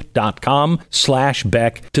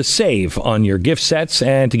getquip.com/Beck to save on your gift sets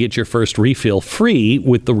and to get your first refill free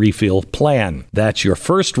with the refill plan. That's your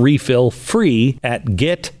first refill free at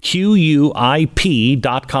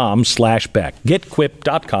getquip.com/Beck.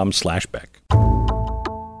 Getquip.com/Beck.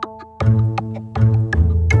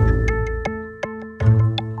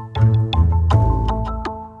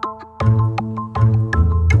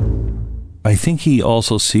 I think he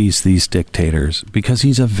also sees these dictators because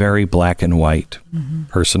he's a very black and white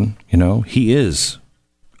person. He is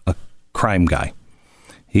a crime guy.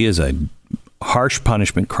 He is a harsh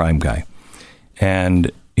punishment crime guy.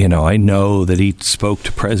 And, I know that he spoke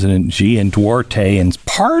to President Xi and Duarte, and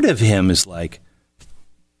part of him is like,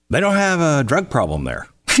 they don't have a drug problem there.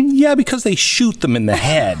 Yeah, because they shoot them in the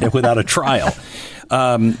head without a trial.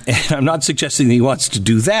 And I'm not suggesting that he wants to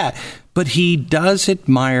do that, but he does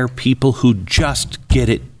admire people who just get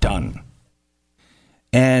it done.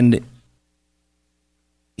 And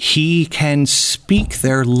he can speak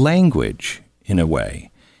their language in a way.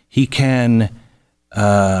 He can,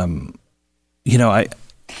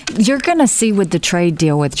 You're going to see with the trade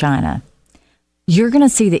deal with China, you're going to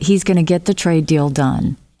see that he's going to get the trade deal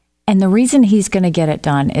done. And the reason he's going to get it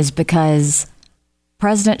done is because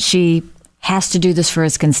President Xi has to do this for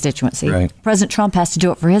his constituency. Right. President Trump has to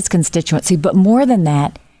do it for his constituency. But more than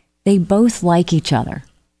that, they both like each other.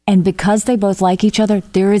 And because they both like each other,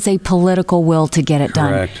 there is a political will to get it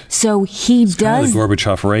Correct. done. So it's kind of the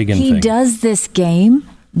Gorbachev-Reagan thing. He does this game,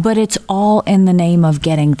 but it's all in the name of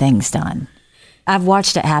getting things done. I've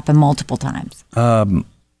watched it happen multiple times.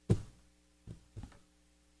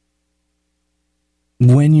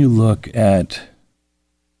 When you look at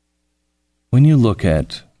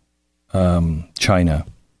China,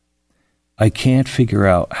 I can't figure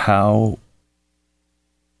out how.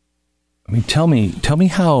 I mean, tell me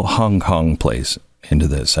how Hong Kong plays into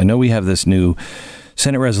this. I know we have this new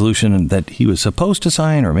Senate resolution that he was supposed to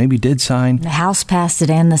sign, or maybe did sign. The House passed it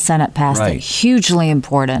and the Senate passed Right. it. Hugely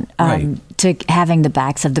important to having the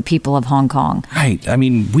backs of the people of Hong Kong. Right. I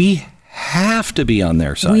mean, we have to be on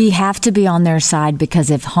their side. We have to be on their side because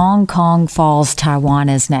if Hong Kong falls, Taiwan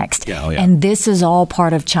is next. Yeah, oh yeah. And this is all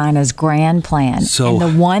part of China's grand plan. So- and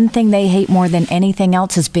the one thing they hate more than anything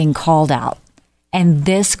else is being called out. And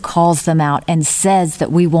this calls them out and says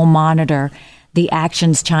that we will monitor the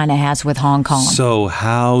actions China has with Hong Kong. So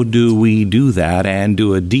how do we do that and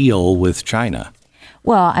do a deal with China?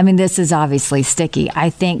 Well, I mean, this is obviously sticky. I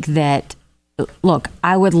think that, look,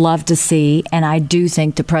 I would love to see, and I do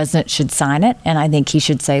think the president should sign it, and I think he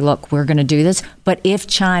should say, look, we're going to do this. But if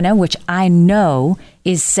China, which I know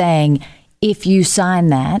is saying, if you sign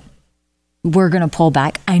that, we're going to pull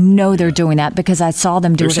back. I know they're doing that because I saw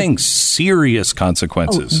them do it. They're saying serious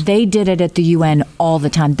consequences. They did it at the UN all the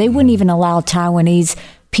time. They wouldn't even allow Taiwanese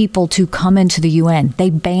people to come into the UN. They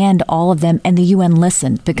banned all of them, and the UN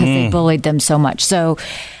listened because they bullied them so much. So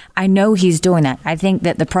I know he's doing that. I think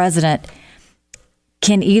that the president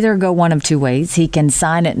can either go one of two ways. He can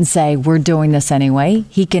sign it and say, we're doing this anyway.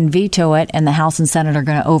 He can veto it, and the House and Senate are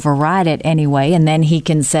going to override it anyway. And then he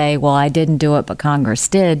can say, well, I didn't do it, but Congress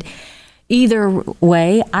did. Either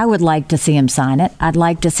way, I would like to see him sign it. I'd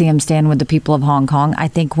like to see him stand with the people of Hong Kong. I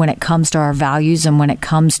think when it comes to our values and when it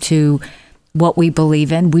comes to what we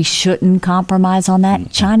believe in, we shouldn't compromise on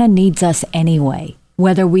that. China needs us anyway,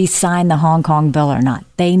 whether we sign the Hong Kong bill or not.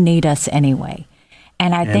 They need us anyway.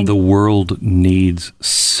 And I think the world needs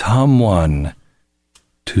someone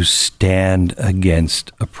to stand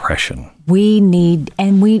against oppression. We need,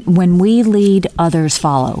 and when we lead, others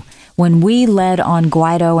follow. When we led on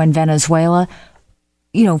Guaido in Venezuela,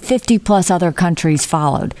 50 plus other countries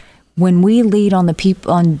followed. When we lead on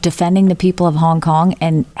on defending the people of Hong Kong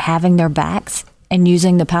and having their backs and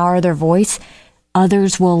using the power of their voice,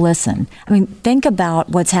 others will listen. I mean, think about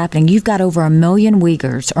what's happening. You've got over 1 million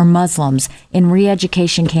Uyghurs or Muslims in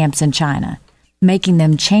re-education camps in China, making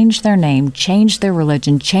them change their name, change their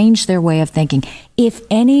religion, change their way of thinking. If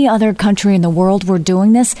any other country in the world were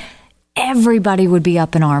doing this, everybody would be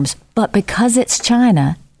up in arms. But because it's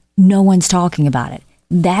China, no one's talking about it.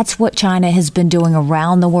 That's what China has been doing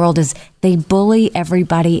around the world, is they bully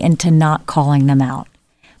everybody into not calling them out.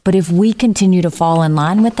 But if we continue to fall in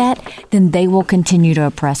line with that, then they will continue to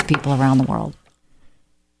oppress people around the world.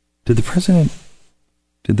 Did the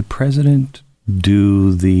president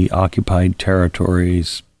do the occupied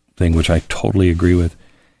territories thing, which I totally agree with?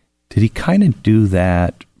 Did he kind of do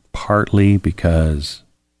that partly because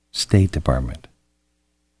State Department?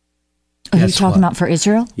 Are you talking about for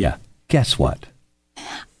Israel? Yeah. Guess what?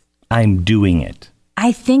 I'm doing it.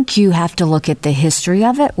 I think you have to look at the history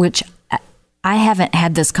of it, which I haven't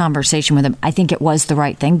had this conversation with him. I think it was the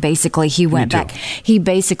right thing. Basically, he went back. He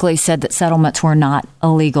basically said that settlements were not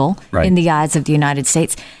illegal in the eyes of the United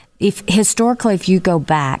States. If you go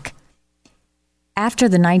back after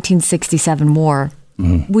the 1967 war,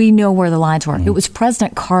 we know where the lines were. It was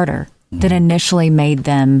President Carter that initially made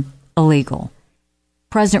them illegal.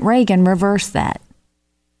 President Reagan reversed that.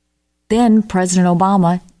 Then President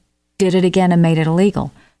Obama did it again and made it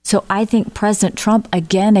illegal. So I think President Trump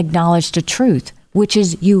again acknowledged a truth, which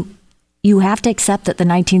is you have to accept that the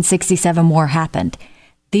 1967 war happened.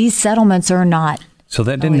 These settlements are not. So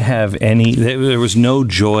that didn't have any, there was no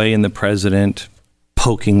joy in the president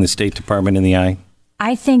poking the State Department in the eye?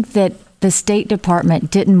 I think that the State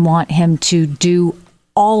Department didn't want him to do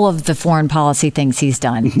all of the foreign policy things he's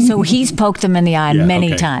done. So he's poked them in the eye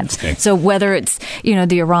many times. Okay. So whether it's,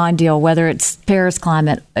 the Iran deal, whether it's Paris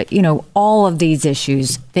climate, all of these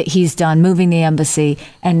issues that he's done, moving the embassy,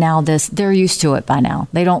 and now this, they're used to it by now.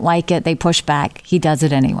 They don't like it. They push back. He does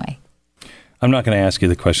it anyway. I'm not going to ask you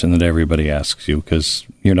the question that everybody asks you because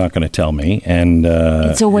you're not going to tell me. And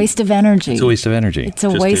it's a waste of energy. It's a waste of energy. It's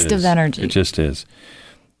a waste of energy. It just is.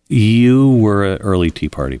 You were an early Tea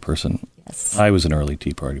Party person. Yes. I was an early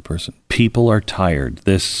Tea Party person. People are tired.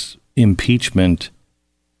 This impeachment,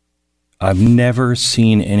 I've never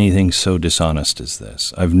seen anything so dishonest as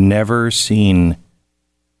this. I've never seen,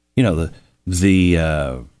 the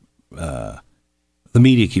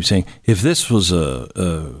media keeps saying, if this was in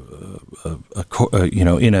a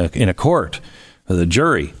court, the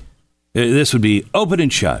jury, this would be open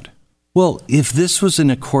and shut. Well, if this was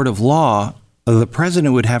in a court of law, the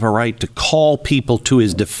president would have a right to call people to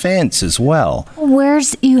his defense as well.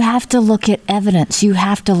 You have to look at evidence. You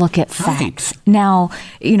have to look at facts. Right. Now,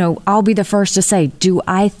 I'll be the first to say, do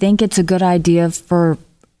I think it's a good idea for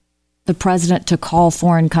the president to call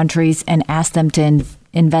foreign countries and ask them to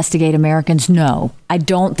investigate Americans? No, I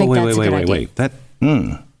don't think that's a good idea.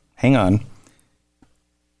 Hang on.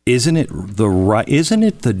 Isn't it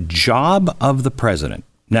the job of the president?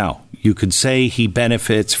 Now, you could say he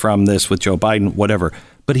benefits from this with Joe Biden, whatever,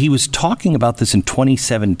 but he was talking about this in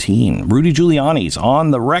 2017. Rudy Giuliani's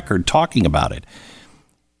on the record talking about it.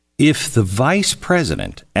 If the vice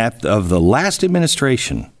president of the last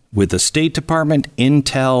administration, with the State Department,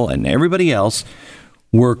 Intel, and everybody else,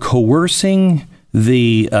 were coercing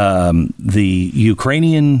the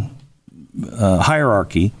Ukrainian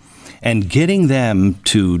hierarchy and getting them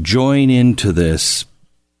to join into this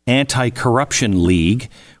anti-corruption league,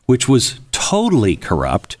 which was totally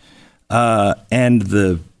corrupt, and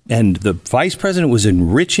the vice president was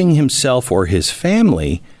enriching himself or his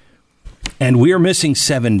family, and we are missing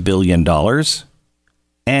 $7 billion.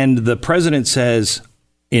 And the president says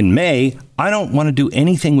in May, I don't want to do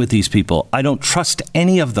anything with these people. I don't trust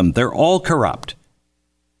any of them. They're all corrupt.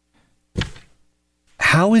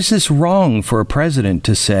 how is this wrong for a president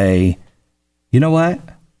to say, you know what?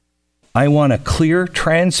 I want a clear,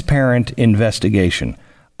 transparent investigation.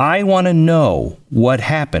 I want to know what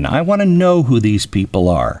happened. I want to know who these people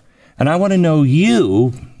are. And I want to know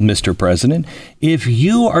you, Mr. President, if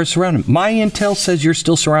you are surrounded. My intel says you're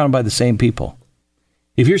still surrounded by the same people.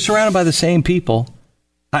 If you're surrounded by the same people,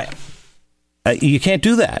 you can't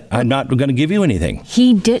do that. I'm not going to give you anything.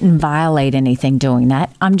 He didn't violate anything doing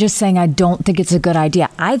that. I'm just saying I don't think it's a good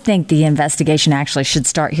idea. I think the investigation actually should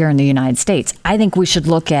start here in the United States. I think we should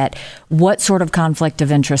look at what sort of conflict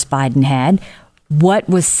of interest Biden had, what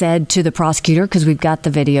was said to the prosecutor, because we've got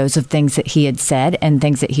the videos of things that he had said and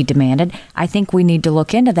things that he demanded. I think we need to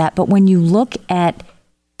look into that. But when you look at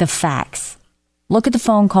the facts, look at the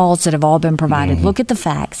phone calls that have all been provided, look at the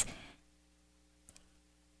facts.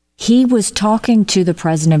 He was talking to the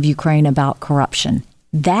president of Ukraine about corruption.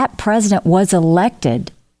 That president was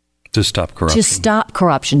elected to stop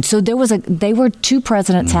corruption. So they were two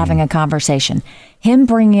presidents having a conversation. Him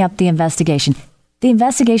bringing up the investigation. The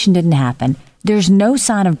investigation didn't happen. There's no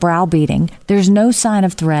sign of browbeating. There's no sign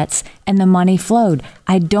of threats, and the money flowed.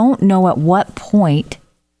 I don't know at what point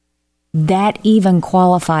that even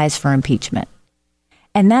qualifies for impeachment.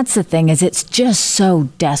 And that's the thing, is it's just so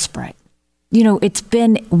desperate. You know, it's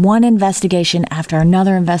been one investigation after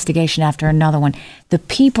another investigation after another one. The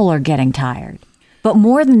people are getting tired. But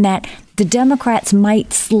more than that, the Democrats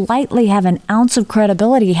might slightly have an ounce of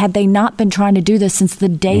credibility had they not been trying to do this since the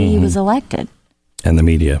day he was elected. And the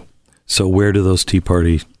media. So where do those Tea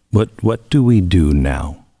Party, what do we do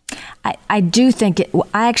now? I do think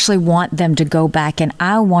I actually want them to go back, and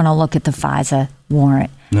I want to look at the FISA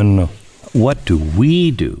warrant. No. What do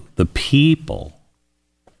we do? The people.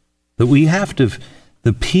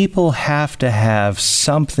 The people have to have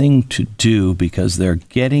something to do, because they're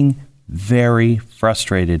getting very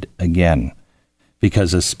frustrated again.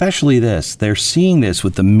 Because especially they're seeing this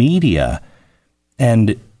with the media,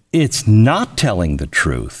 and it's not telling the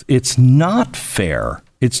truth. It's not fair.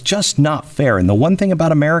 It's just not fair. And the one thing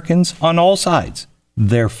about Americans on all sides,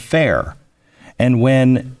 they're fair. And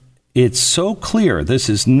when it's so clear this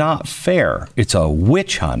is not fair, it's a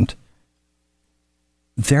witch hunt,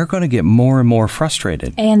 they're going to get more and more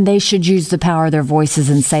frustrated. And they should use the power of their voices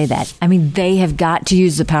and say that. I mean, they have got to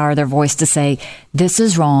use the power of their voice to say, this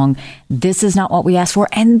is wrong. This is not what we asked for.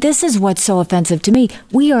 And this is what's so offensive to me.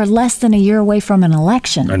 We are less than a year away from an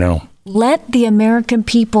election. I know. Let the American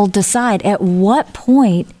people decide. At what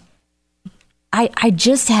point, I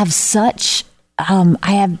just have such, I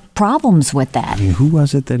have problems with that. I mean, who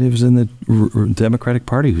was it that was in the Democratic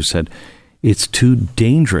Party who said it's too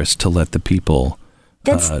dangerous to let the people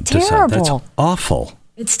That's terrible. decide? That's awful.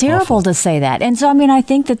 It's terrible to say that. And so, I mean, I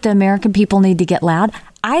think that the American people need to get loud.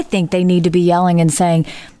 I think they need to be yelling and saying,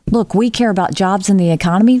 look, we care about jobs and the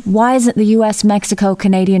economy. Why isn't the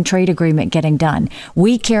U.S.-Mexico-Canadian trade agreement getting done?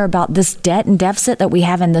 We care about this debt and deficit that we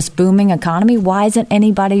have in this booming economy. Why isn't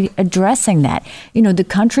anybody addressing that? You know, the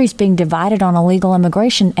country's being divided on illegal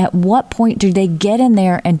immigration. At what point do they get in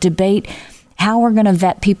there and debate how we're going to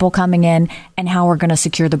vet people coming in and how we're going to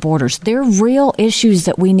secure the borders? They're real issues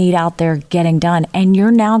that we need out there getting done. And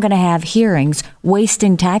you're now going to have hearings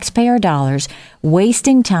wasting taxpayer dollars,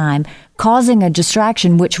 wasting time, causing a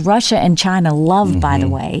distraction, which Russia and China love, by the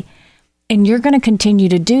way. And you're going to continue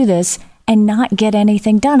to do this and not get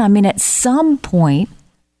anything done. I mean, at some point,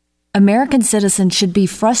 American citizens should be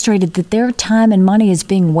frustrated that their time and money is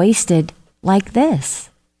being wasted like this,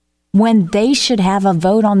 when they should have a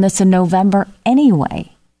vote on this in November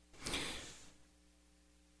anyway.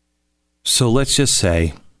 So let's just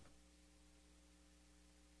say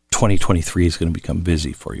 2023 is going to become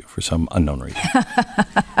busy for you for some unknown reason.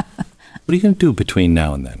 What are you going to do between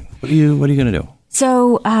now and then? What are you going to do?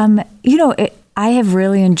 So, I have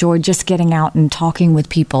really enjoyed just getting out and talking with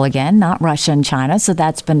people again, not Russia and China. So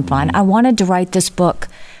that's been fun. I wanted to write this book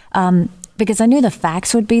because I knew the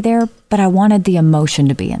facts would be there, but I wanted the emotion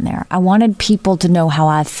to be in there. I wanted people to know how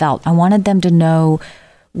I felt. I wanted them to know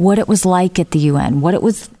what it was like at the UN, what it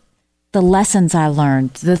was, the lessons I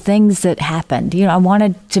learned, the things that happened. I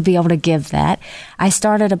wanted to be able to give that. I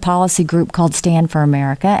started a policy group called Stand for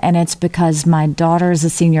America, and it's because my daughter is a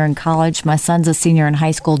senior in college. My son's a senior in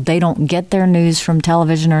high school. They don't get their news from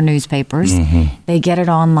television or newspapers. They get it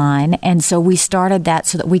online. And so we started that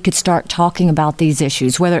so that we could start talking about these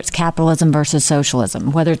issues, whether it's capitalism versus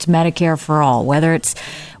socialism, whether it's Medicare for all, whether it's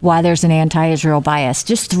why there's an anti-Israel bias,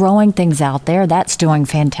 just throwing things out there. That's doing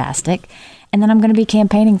fantastic. And then I'm going to be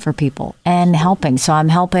campaigning for people and helping. So I'm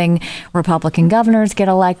helping Republican governors get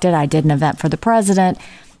elected. I did an event for the president.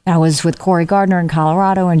 I was with Corey Gardner in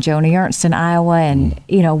Colorado and Joni Ernst in Iowa. And,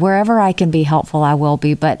 wherever I can be helpful, I will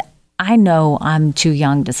be. But I know I'm too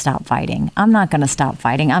young to stop fighting. I'm not going to stop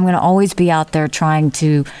fighting. I'm going to always be out there trying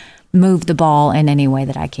to move the ball in any way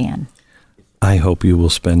that I can. I hope you will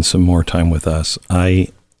spend some more time with us. I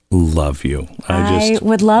love you. I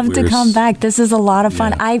would love to come back. This is a lot of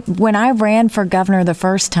fun. Yeah. When I ran for governor the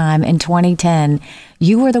first time in 2010,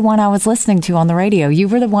 you were the one I was listening to on the radio. You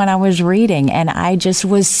were the one I was reading, and I just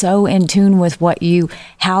was so in tune with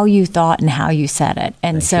how you thought and how you said it.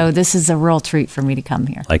 And this is a real treat for me to come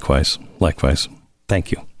here. Likewise.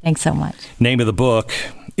 Thank you. Thanks so much. Name of the book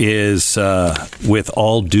is With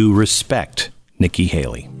All Due Respect, Nikki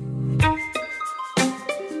Haley.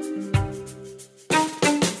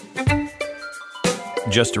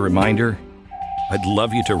 Just a reminder, I'd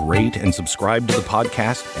love you to rate and subscribe to the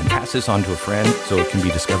podcast and pass this on to a friend so it can be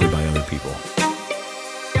discovered by other people.